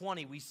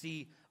 6:20, we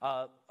see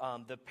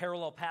the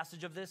parallel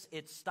passage of this.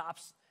 It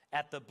stops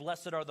at the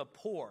blessed are the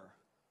poor.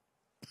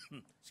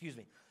 Excuse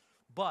me.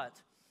 But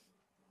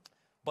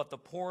the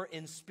poor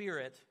in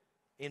spirit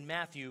in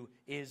Matthew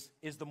is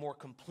the more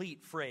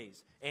complete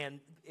phrase.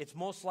 And it's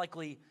most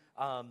likely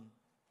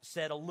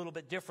said a little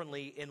bit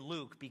differently in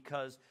Luke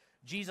because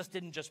Jesus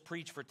didn't just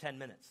preach for 10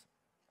 minutes.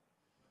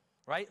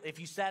 Right? If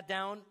you sat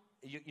down,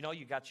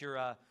 you got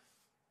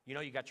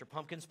your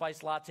pumpkin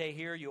spice latte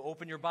here, you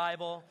open your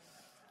Bible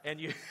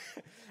and you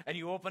and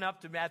you open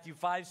up to Matthew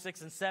 5,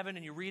 6, and 7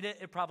 and you read it,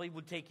 it probably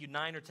would take you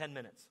 9 or 10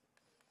 minutes.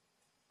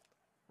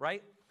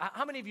 Right?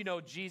 How many of you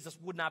know Jesus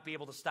would not be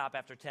able to stop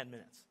after 10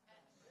 minutes?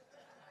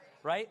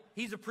 Right?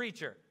 He's a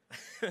preacher.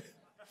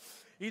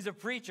 He's a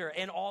preacher,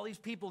 and all these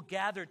people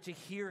gathered to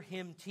hear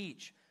him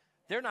teach.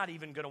 They're not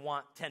even going to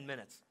want 10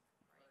 minutes.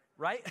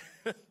 Right?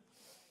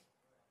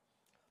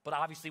 But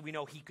obviously we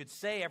know he could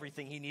say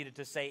everything he needed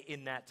to say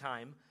in that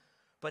time.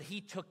 But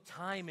he took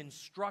time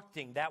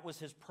instructing. That was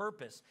his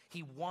purpose.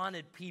 He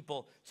wanted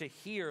people to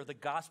hear the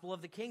gospel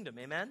of the kingdom.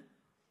 Amen?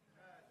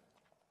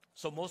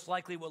 So most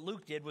likely what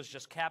Luke did was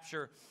just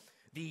capture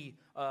the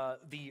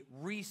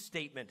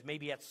restatement,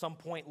 maybe at some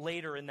point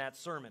later in that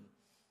sermon,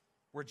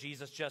 where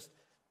Jesus just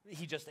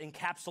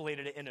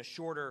encapsulated it in a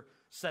shorter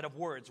set of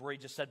words, where he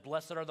just said,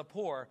 blessed are the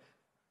poor,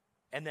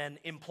 and then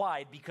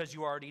implied, because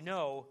you already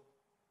know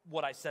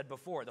what I said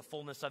before, the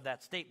fullness of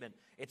that statement.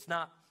 It's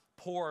not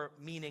poor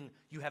meaning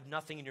you have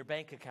nothing in your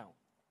bank account.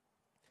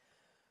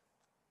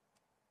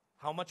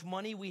 How much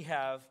money we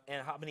have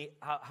and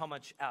how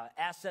much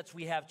assets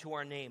we have to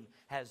our name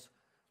has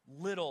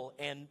little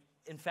and,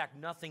 in fact,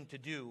 nothing to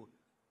do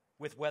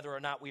with whether or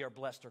not we are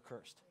blessed or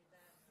cursed.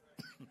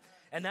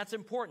 And that's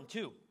important,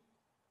 too.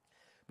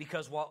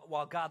 Because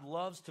while God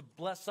loves to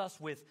bless us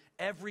with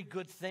every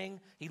good thing,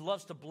 he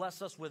loves to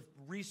bless us with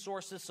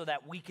resources so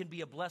that we can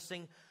be a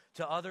blessing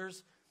to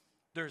others.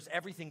 There's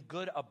everything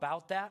good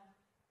about that.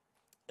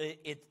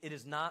 It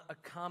is not a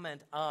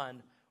comment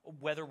on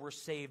whether we're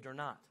saved or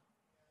not.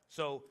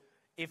 So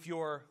if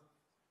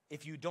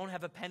you don't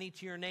have a penny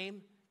to your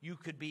name, you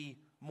could be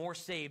more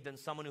saved than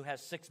someone who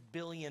has $6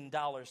 billion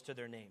to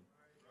their name.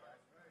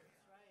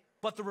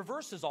 But the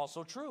reverse is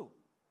also true.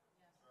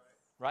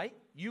 Right?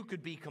 You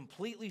could be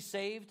completely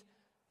saved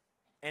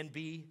and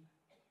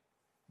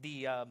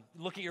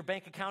look at your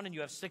bank account and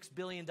you have $6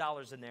 billion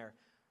in there.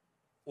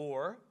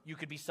 Or you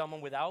could be someone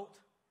without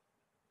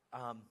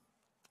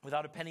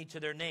a penny to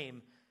their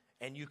name,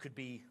 and you could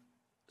be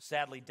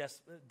sadly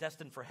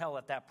destined for hell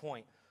at that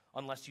point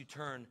unless you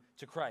turn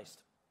to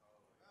Christ.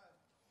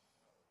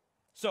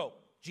 So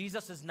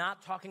Jesus is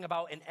not talking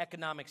about an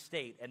economic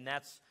state, and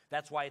that's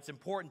why it's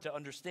important to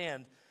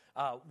understand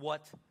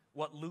what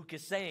Luke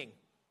is saying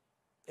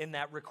in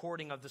that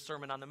recording of the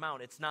Sermon on the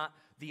Mount. It's not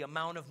the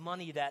amount of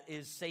money that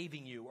is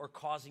saving you or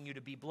causing you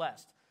to be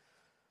blessed.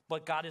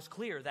 But God is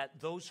clear that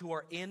those who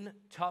are in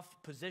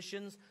tough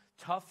positions,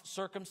 tough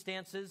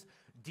circumstances,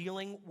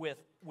 dealing with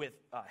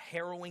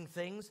harrowing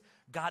things,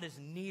 God is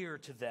near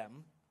to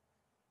them,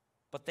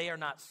 but they are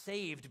not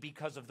saved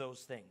because of those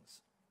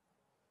things.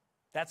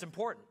 That's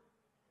important.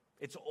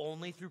 It's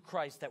only through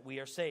Christ that we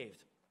are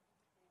saved.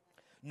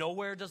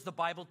 Nowhere does the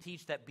Bible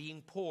teach that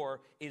being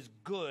poor is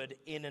good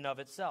in and of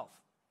itself.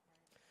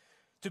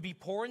 To be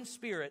poor in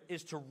spirit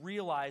is to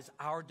realize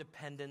our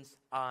dependence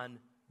on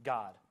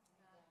God.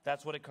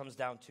 That's what it comes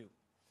down to.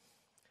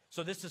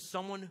 So this is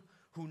someone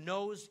who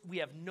knows we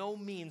have no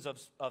means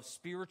of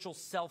spiritual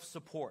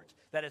self-support,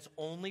 that it's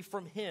only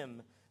from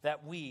him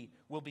that we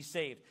will be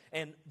saved.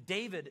 And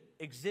David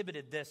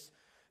exhibited this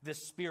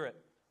spirit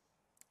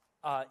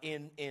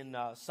in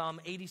Psalm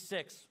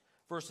 86,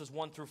 verses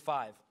 1 through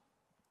 5.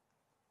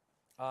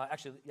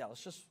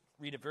 Let's just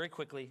read it very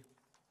quickly.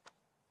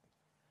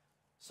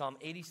 Psalm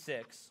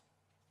 86,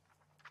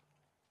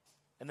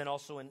 and then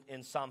also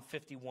in Psalm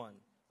 51.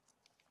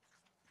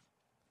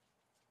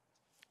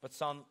 But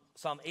Psalm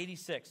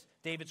 86,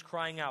 David's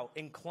crying out,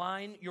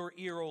 incline your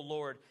ear, O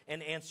Lord,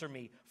 and answer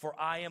me, for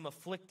I am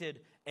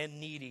afflicted and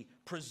needy.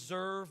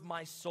 Preserve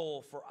my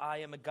soul, for I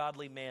am a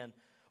godly man.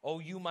 O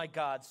you, my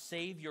God,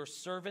 save your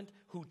servant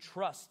who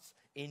trusts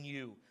in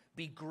you.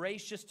 Be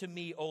gracious to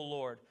me, O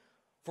Lord,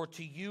 for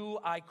to you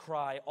I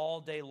cry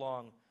all day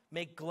long.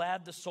 Make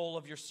glad the soul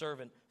of your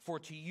servant, for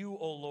to you,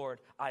 O Lord,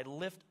 I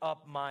lift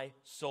up my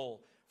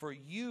soul. For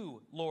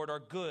you, Lord, are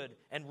good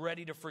and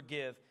ready to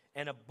forgive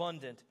and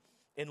abundant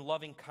in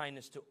loving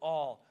kindness to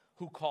all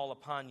who call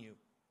upon you.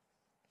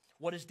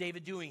 What is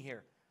David doing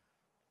here?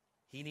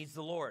 He needs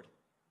the Lord.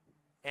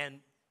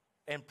 And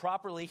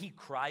properly, he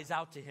cries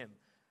out to him.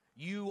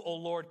 You, O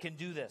Lord, can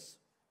do this.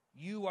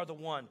 You are the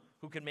one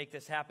who can make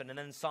this happen. And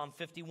then in Psalm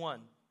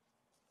 51,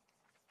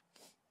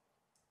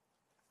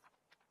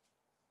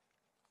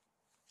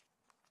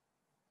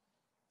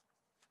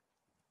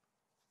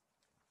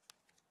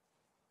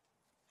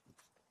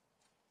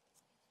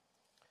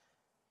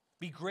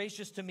 be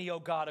gracious to me, O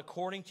God,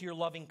 according to your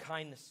loving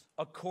kindness,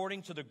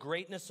 according to the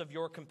greatness of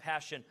your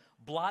compassion.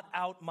 Blot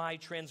out my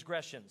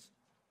transgressions.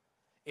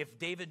 If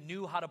David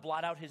knew how to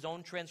blot out his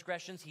own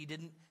transgressions, he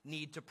didn't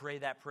need to pray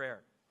that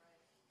prayer.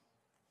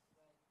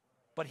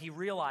 But he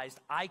realized,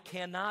 I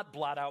cannot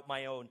blot out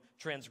my own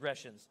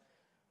transgressions.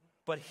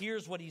 But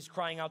here's what he's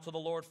crying out to the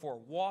Lord for.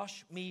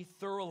 Wash me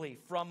thoroughly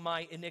from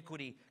my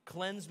iniquity.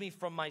 Cleanse me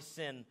from my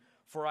sin,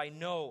 for I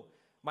know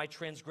my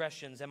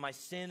transgressions, and my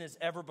sin is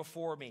ever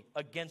before me.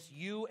 Against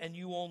you and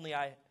you only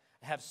I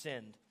have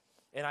sinned,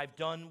 and I've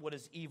done what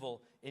is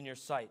evil in your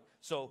sight.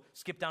 So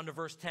skip down to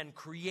verse 10.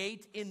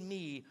 Create in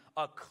me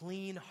a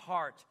clean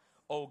heart,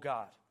 O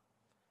God.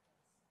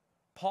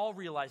 Paul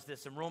realized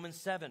this in Romans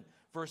 7,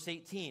 verse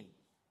 18.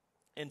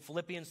 In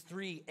Philippians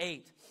 3,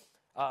 8,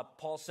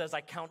 Paul says, I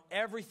count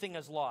everything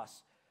as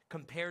loss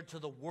compared to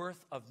the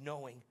worth of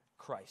knowing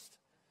Christ,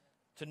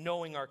 to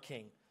knowing our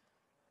King.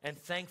 And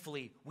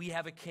thankfully, we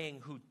have a king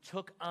who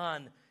took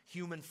on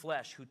human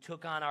flesh, who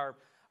took on our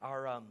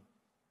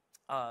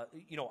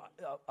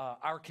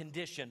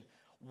condition,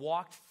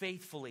 walked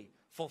faithfully,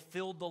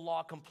 fulfilled the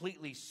law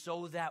completely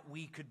so that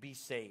we could be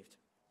saved.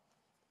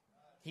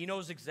 He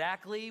knows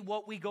exactly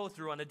what we go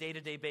through on a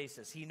day-to-day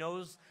basis. He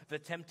knows the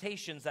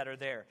temptations that are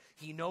there.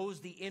 He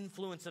knows the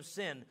influence of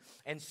sin.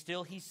 And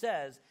still he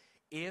says,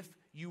 if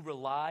you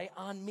rely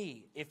on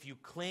me, if you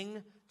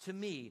cling to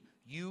me,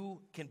 you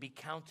can be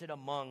counted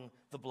among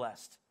the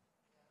blessed.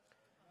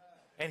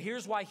 And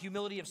here's why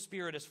humility of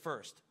spirit is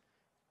first.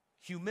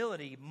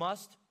 Humility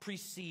must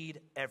precede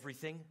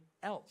everything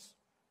else.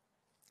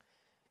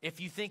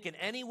 If you think in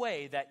any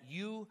way that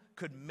you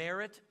could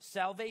merit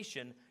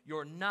salvation,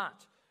 you're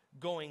not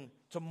going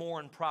to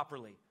mourn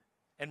properly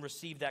and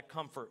receive that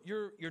comfort.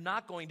 You're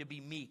not going to be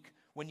meek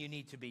when you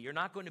need to be. You're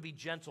not going to be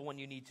gentle when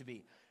you need to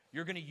be.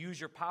 You're going to use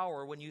your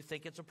power when you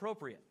think it's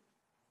appropriate.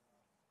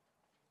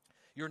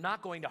 You're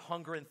not going to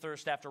hunger and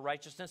thirst after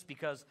righteousness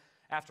because,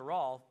 after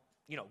all,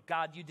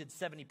 God, you did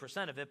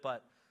 70% of it,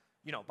 but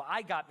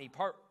I got me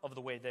part of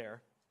the way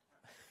there.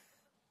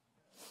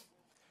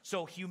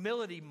 So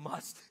humility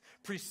must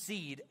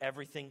precede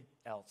everything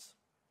else.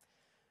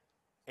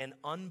 An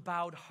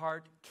unbowed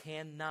heart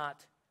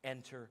cannot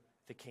enter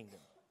the kingdom.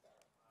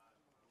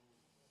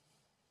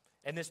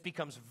 And this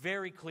becomes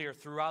very clear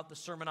throughout the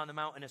Sermon on the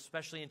Mount, and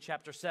especially in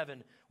chapter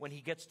 7, when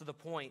he gets to the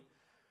point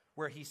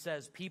where he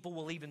says, people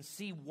will even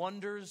see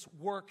wonders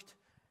worked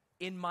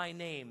in my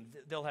name.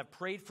 They'll have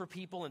prayed for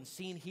people and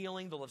seen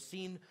healing. They'll have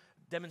seen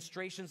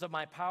demonstrations of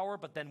my power.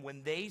 But then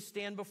when they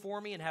stand before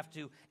me and have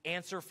to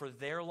answer for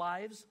their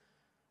lives,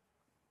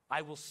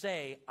 I will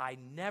say, I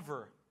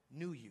never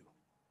knew you.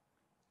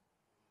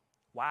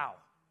 Wow.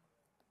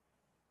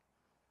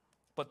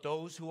 But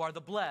those who are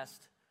the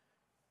blessed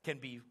can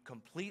be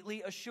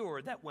completely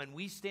assured that when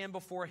we stand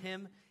before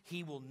him,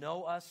 he will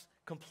know us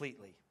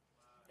completely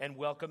and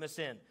welcome us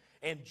in.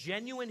 And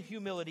genuine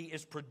humility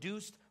is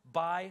produced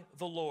by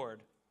the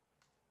Lord,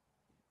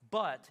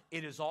 but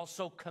it is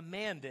also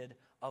commanded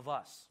of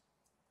us.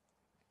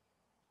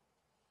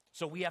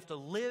 So we have to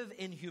live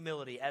in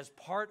humility. As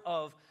part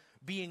of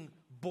being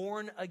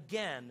born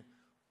again,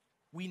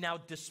 we now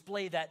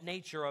display that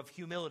nature of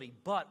humility,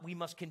 but we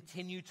must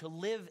continue to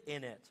live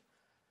in it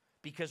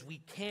because we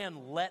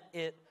can let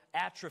it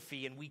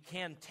atrophy and we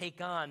can take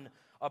on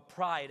a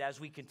pride as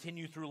we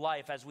continue through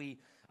life, as we,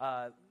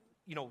 let's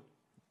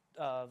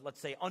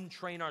say,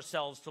 untrain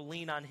ourselves to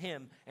lean on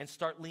him and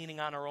start leaning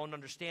on our own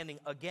understanding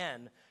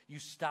again. You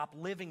stop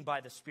living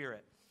by the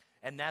Spirit.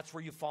 And that's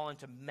where you fall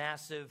into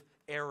massive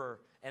error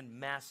and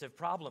massive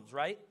problems,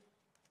 right?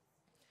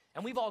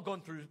 And we've all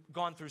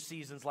gone through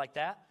seasons like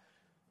that,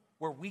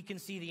 where we can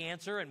see the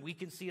answer and we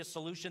can see a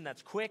solution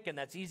that's quick and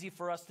that's easy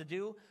for us to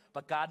do,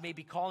 but God may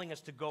be calling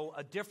us to go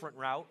a different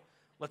route,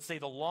 let's say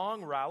the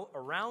long route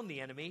around the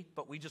enemy,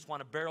 but we just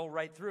want to barrel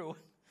right through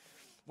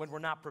when we're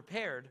not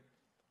prepared,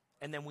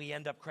 and then we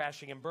end up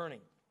crashing and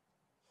burning.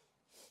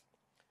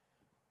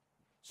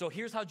 So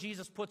here's how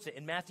Jesus puts it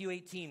in Matthew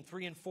 18,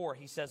 3 and 4.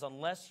 He says,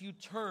 unless you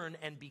turn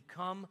and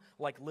become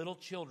like little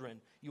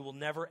children, you will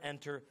never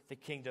enter the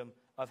kingdom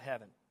of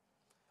heaven.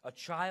 A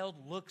child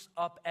looks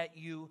up at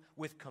you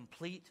with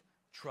complete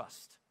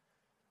trust.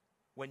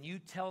 When you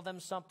tell them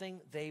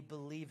something, they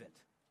believe it.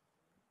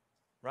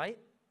 Right?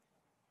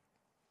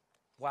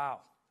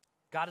 Wow.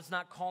 God is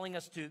not calling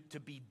us to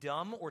be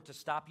dumb or to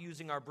stop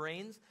using our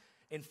brains.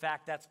 In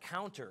fact, that's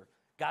counter.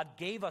 God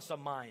gave us a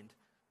mind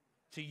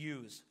to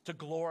use, to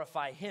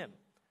glorify Him.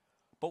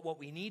 But what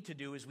we need to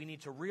do is we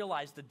need to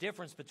realize the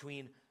difference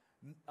between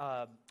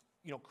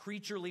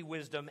creaturely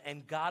wisdom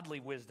and godly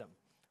wisdom.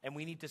 And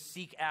we need to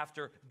seek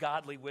after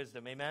godly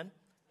wisdom. Amen?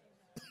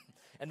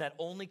 And that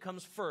only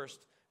comes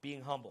first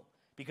being humble.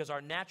 Because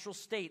our natural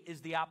state is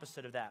the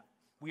opposite of that.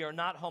 We are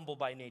not humble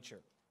by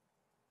nature.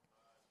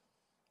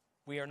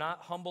 We are not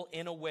humble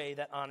in a way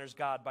that honors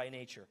God by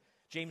nature.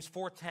 James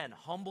 4:10,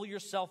 humble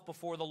yourself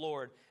before the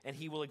Lord, and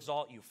He will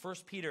exalt you.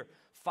 1 Peter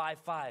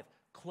 5:5,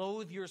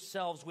 clothe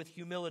yourselves with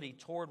humility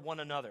toward one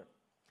another.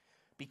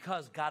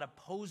 Because God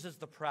opposes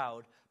the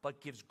proud,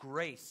 but gives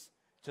grace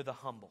to the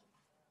humble.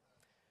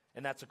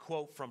 And that's a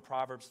quote from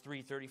Proverbs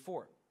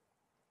 3:34.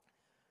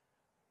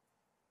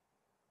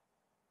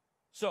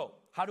 So,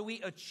 how do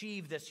we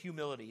achieve this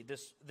humility,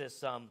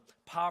 this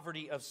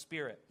poverty of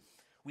spirit?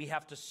 We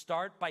have to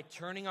start by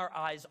turning our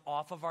eyes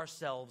off of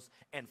ourselves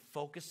and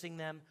fixing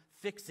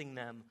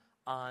them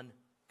on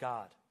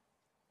God.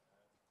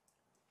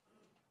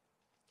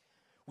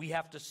 We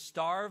have to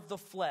starve the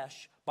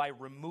flesh by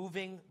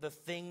removing the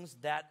things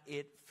that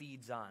it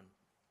feeds on.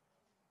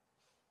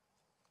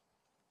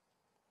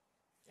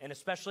 And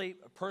especially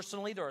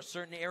personally, there are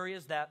certain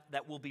areas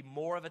that will be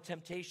more of a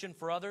temptation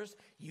for others.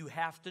 You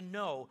have to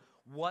know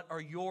what are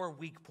your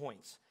weak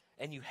points.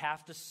 And you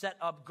have to set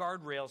up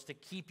guardrails to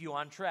keep you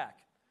on track.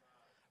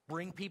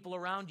 Bring people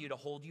around you to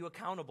hold you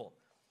accountable.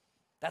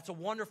 That's a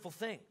wonderful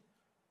thing,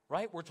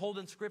 right? We're told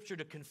in Scripture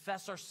to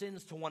confess our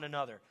sins to one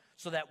another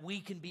so that we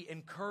can be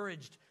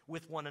encouraged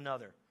with one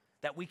another,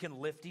 that we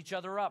can lift each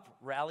other up,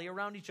 rally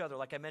around each other,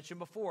 like I mentioned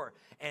before,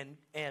 and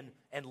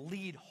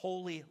lead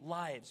holy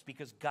lives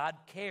because God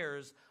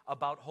cares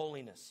about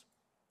holiness.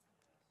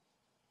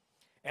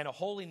 And a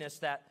holiness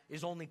that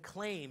is only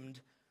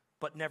claimed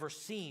but never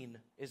seen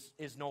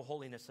is no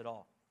holiness at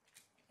all.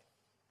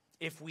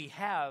 If we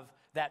have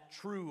that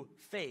true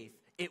faith,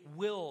 it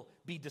will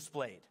be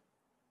displayed.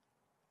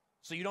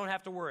 So you don't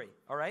have to worry,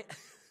 all right?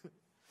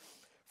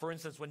 For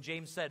instance, when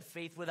James said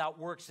faith without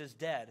works is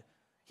dead,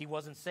 he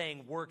wasn't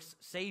saying works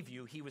save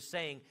you. He was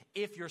saying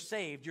if you're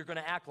saved, you're going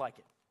to act like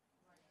it.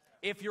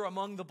 If you're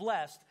among the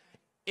blessed,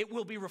 it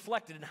will be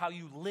reflected in how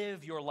you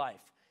live your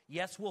life.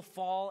 Yes, we'll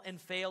fall and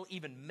fail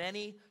even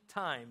many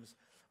times,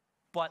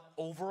 but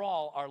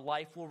overall, our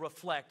life will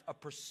reflect a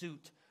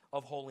pursuit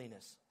of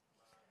holiness.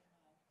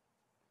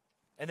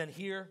 And then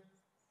here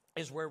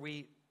is where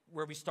we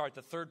start,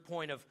 the third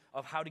point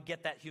of how to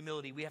get that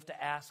humility. We have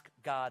to ask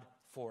God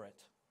for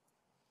it.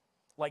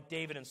 Like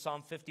David in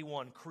Psalm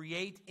 51,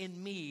 create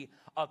in me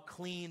a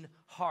clean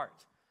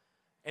heart.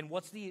 And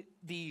what's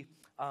the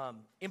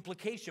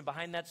implication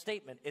behind that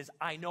statement is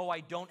I know I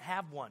don't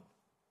have one,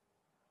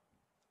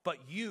 but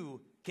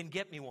you can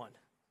get me one.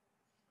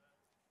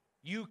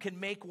 You can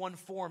make one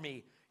for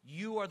me.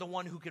 You are the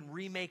one who can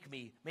remake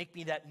me, make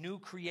me that new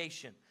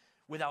creation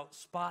without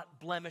spot,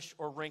 blemish,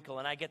 or wrinkle.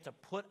 And I get to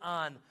put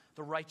on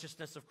the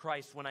righteousness of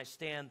Christ when I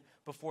stand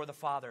before the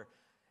Father,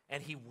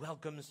 and He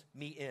welcomes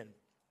me in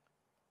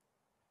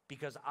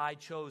because I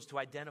chose to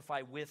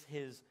identify with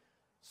His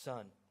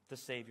Son, the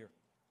Savior.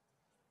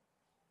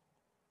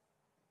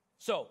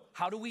 So,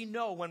 how do we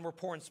know when we're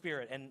poor in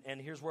spirit? And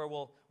here's where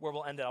we'll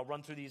end it. I'll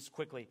run through these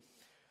quickly.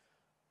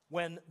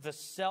 When the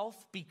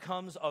self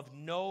becomes of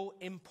no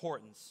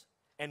importance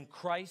and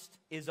Christ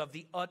is of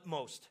the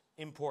utmost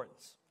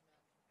importance.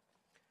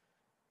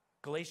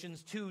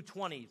 Galatians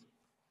 2:20,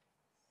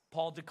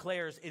 Paul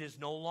declares, it is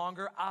no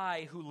longer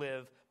I who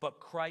live, but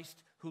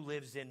Christ who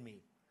lives in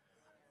me.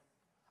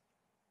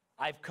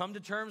 I've come to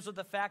terms with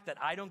the fact that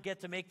I don't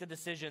get to make the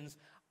decisions.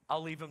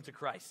 I'll leave them to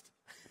Christ.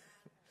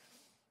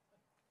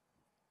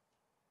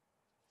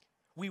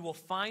 We will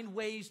find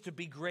ways to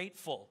be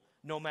grateful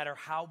no matter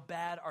how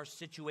bad our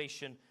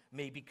situation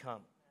may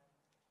become.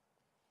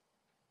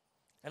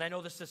 And I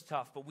know this is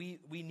tough, but we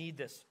need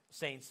this,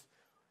 saints.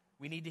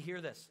 We need to hear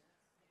this.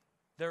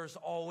 There's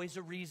always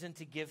a reason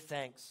to give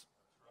thanks.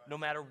 No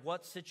matter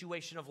what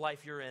situation of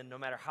life you're in, no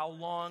matter how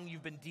long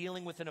you've been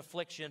dealing with an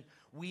affliction,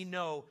 we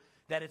know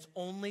that it's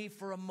only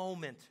for a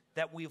moment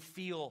that we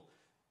feel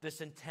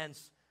this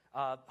intense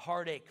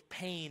heartache,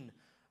 pain,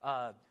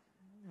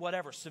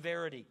 whatever,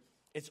 severity.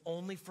 It's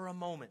only for a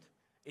moment.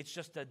 It's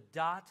just a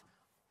dot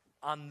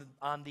on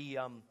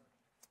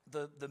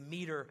the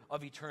meter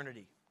of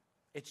eternity.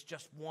 It's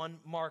just one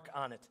mark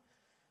on it.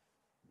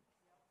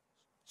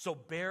 So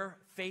bear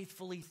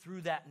faithfully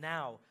through that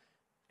now.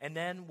 And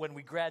then when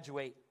we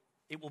graduate,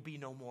 it will be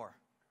no more.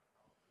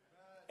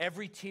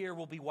 Every tear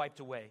will be wiped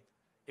away.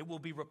 It will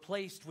be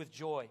replaced with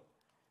joy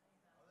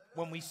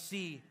when we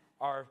see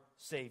our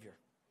Savior.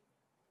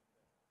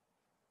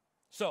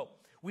 So,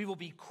 we will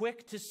be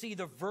quick to see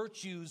the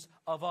virtues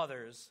of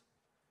others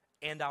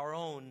and our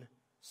own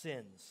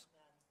sins.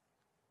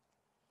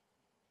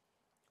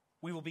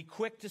 We will be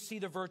quick to see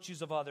the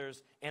virtues of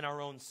others and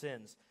our own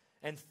sins.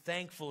 And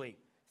thankfully,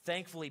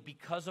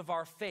 because of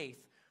our faith,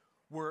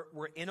 we're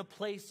in a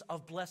place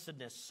of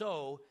blessedness.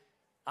 So,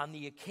 on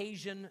the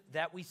occasion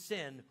that we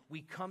sin,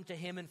 we come to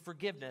him in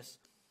forgiveness.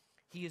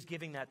 He is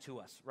giving that to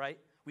us, right?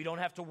 We don't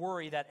have to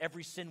worry that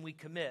every sin we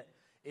commit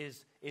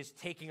is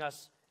taking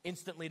us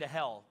instantly to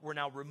hell. We're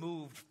now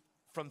removed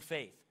from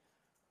faith.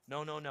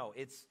 No.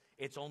 It's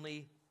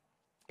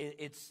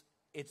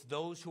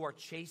those who are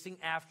chasing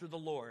after the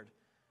Lord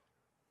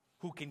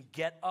who can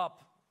get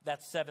up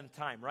that seventh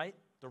time, right?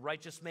 The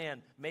righteous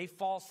man may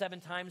fall 7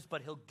 times,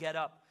 but he'll get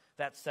up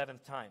that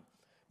 7th time.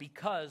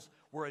 Because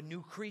we're a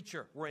new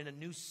creature, we're in a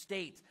new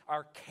state.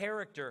 Our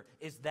character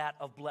is that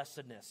of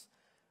blessedness.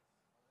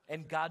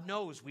 And God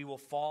knows we will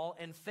fall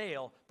and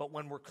fail, but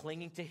when we're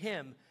clinging to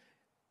him,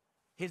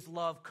 his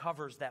love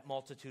covers that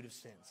multitude of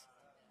sins.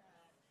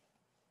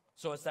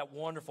 So it's that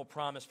wonderful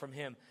promise from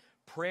him.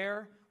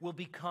 Prayer will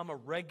become a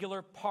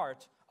regular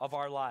part of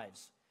our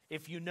lives.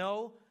 If you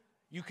know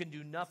you can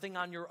do nothing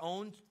on your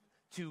own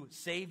to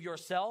save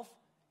yourself,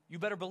 you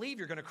better believe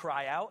you're going to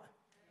cry out,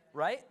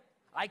 right?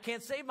 I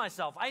can't save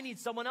myself. I need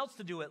someone else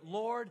to do it.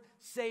 Lord,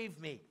 save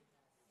me.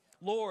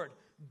 Lord,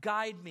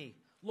 guide me.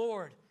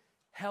 Lord,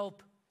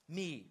 help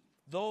me.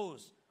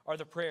 Those are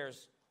the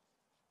prayers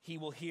he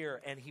will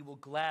hear, and he will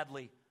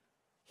gladly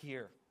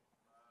hear.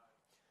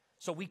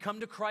 So we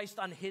come to Christ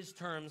on his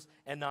terms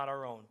and not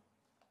our own.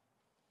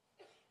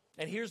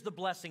 And here's the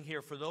blessing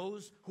here for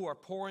those who are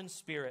poor in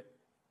spirit.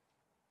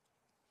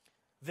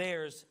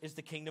 Theirs is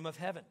the kingdom of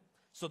heaven.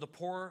 So the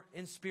poor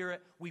in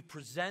spirit, we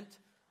present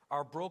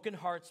our broken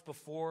hearts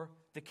before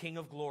the King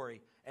of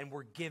glory, and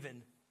we're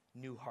given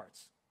new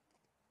hearts.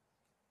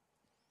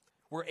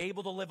 We're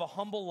able to live a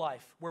humble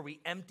life where we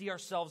empty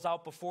ourselves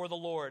out before the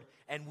Lord,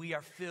 and we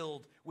are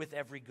filled with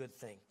every good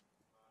thing.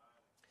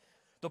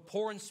 The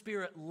poor in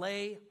spirit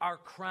lay our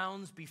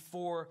crowns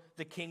before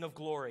the King of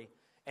glory,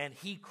 and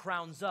he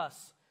crowns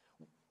us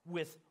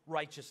with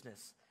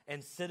righteousness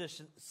and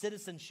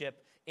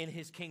citizenship in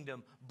his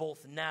kingdom,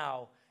 both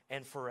now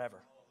and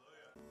forever.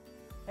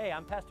 Hey,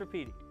 I'm Pastor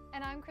Petey.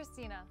 And I'm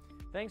Christina.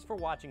 Thanks for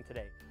watching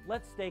today.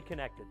 Let's stay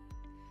connected.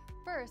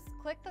 First,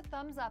 click the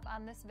thumbs up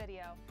on this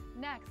video.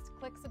 Next,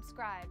 click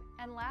subscribe.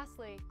 And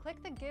lastly,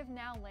 click the Give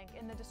Now link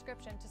in the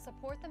description to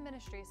support the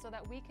ministry so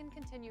that we can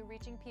continue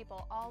reaching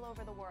people all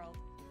over the world.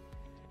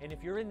 And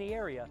if you're in the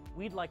area,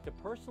 we'd like to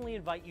personally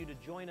invite you to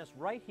join us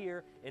right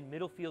here in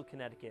Middlefield,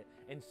 Connecticut,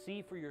 and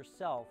see for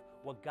yourself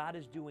what God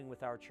is doing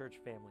with our church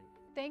family.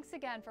 Thanks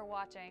again for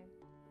watching.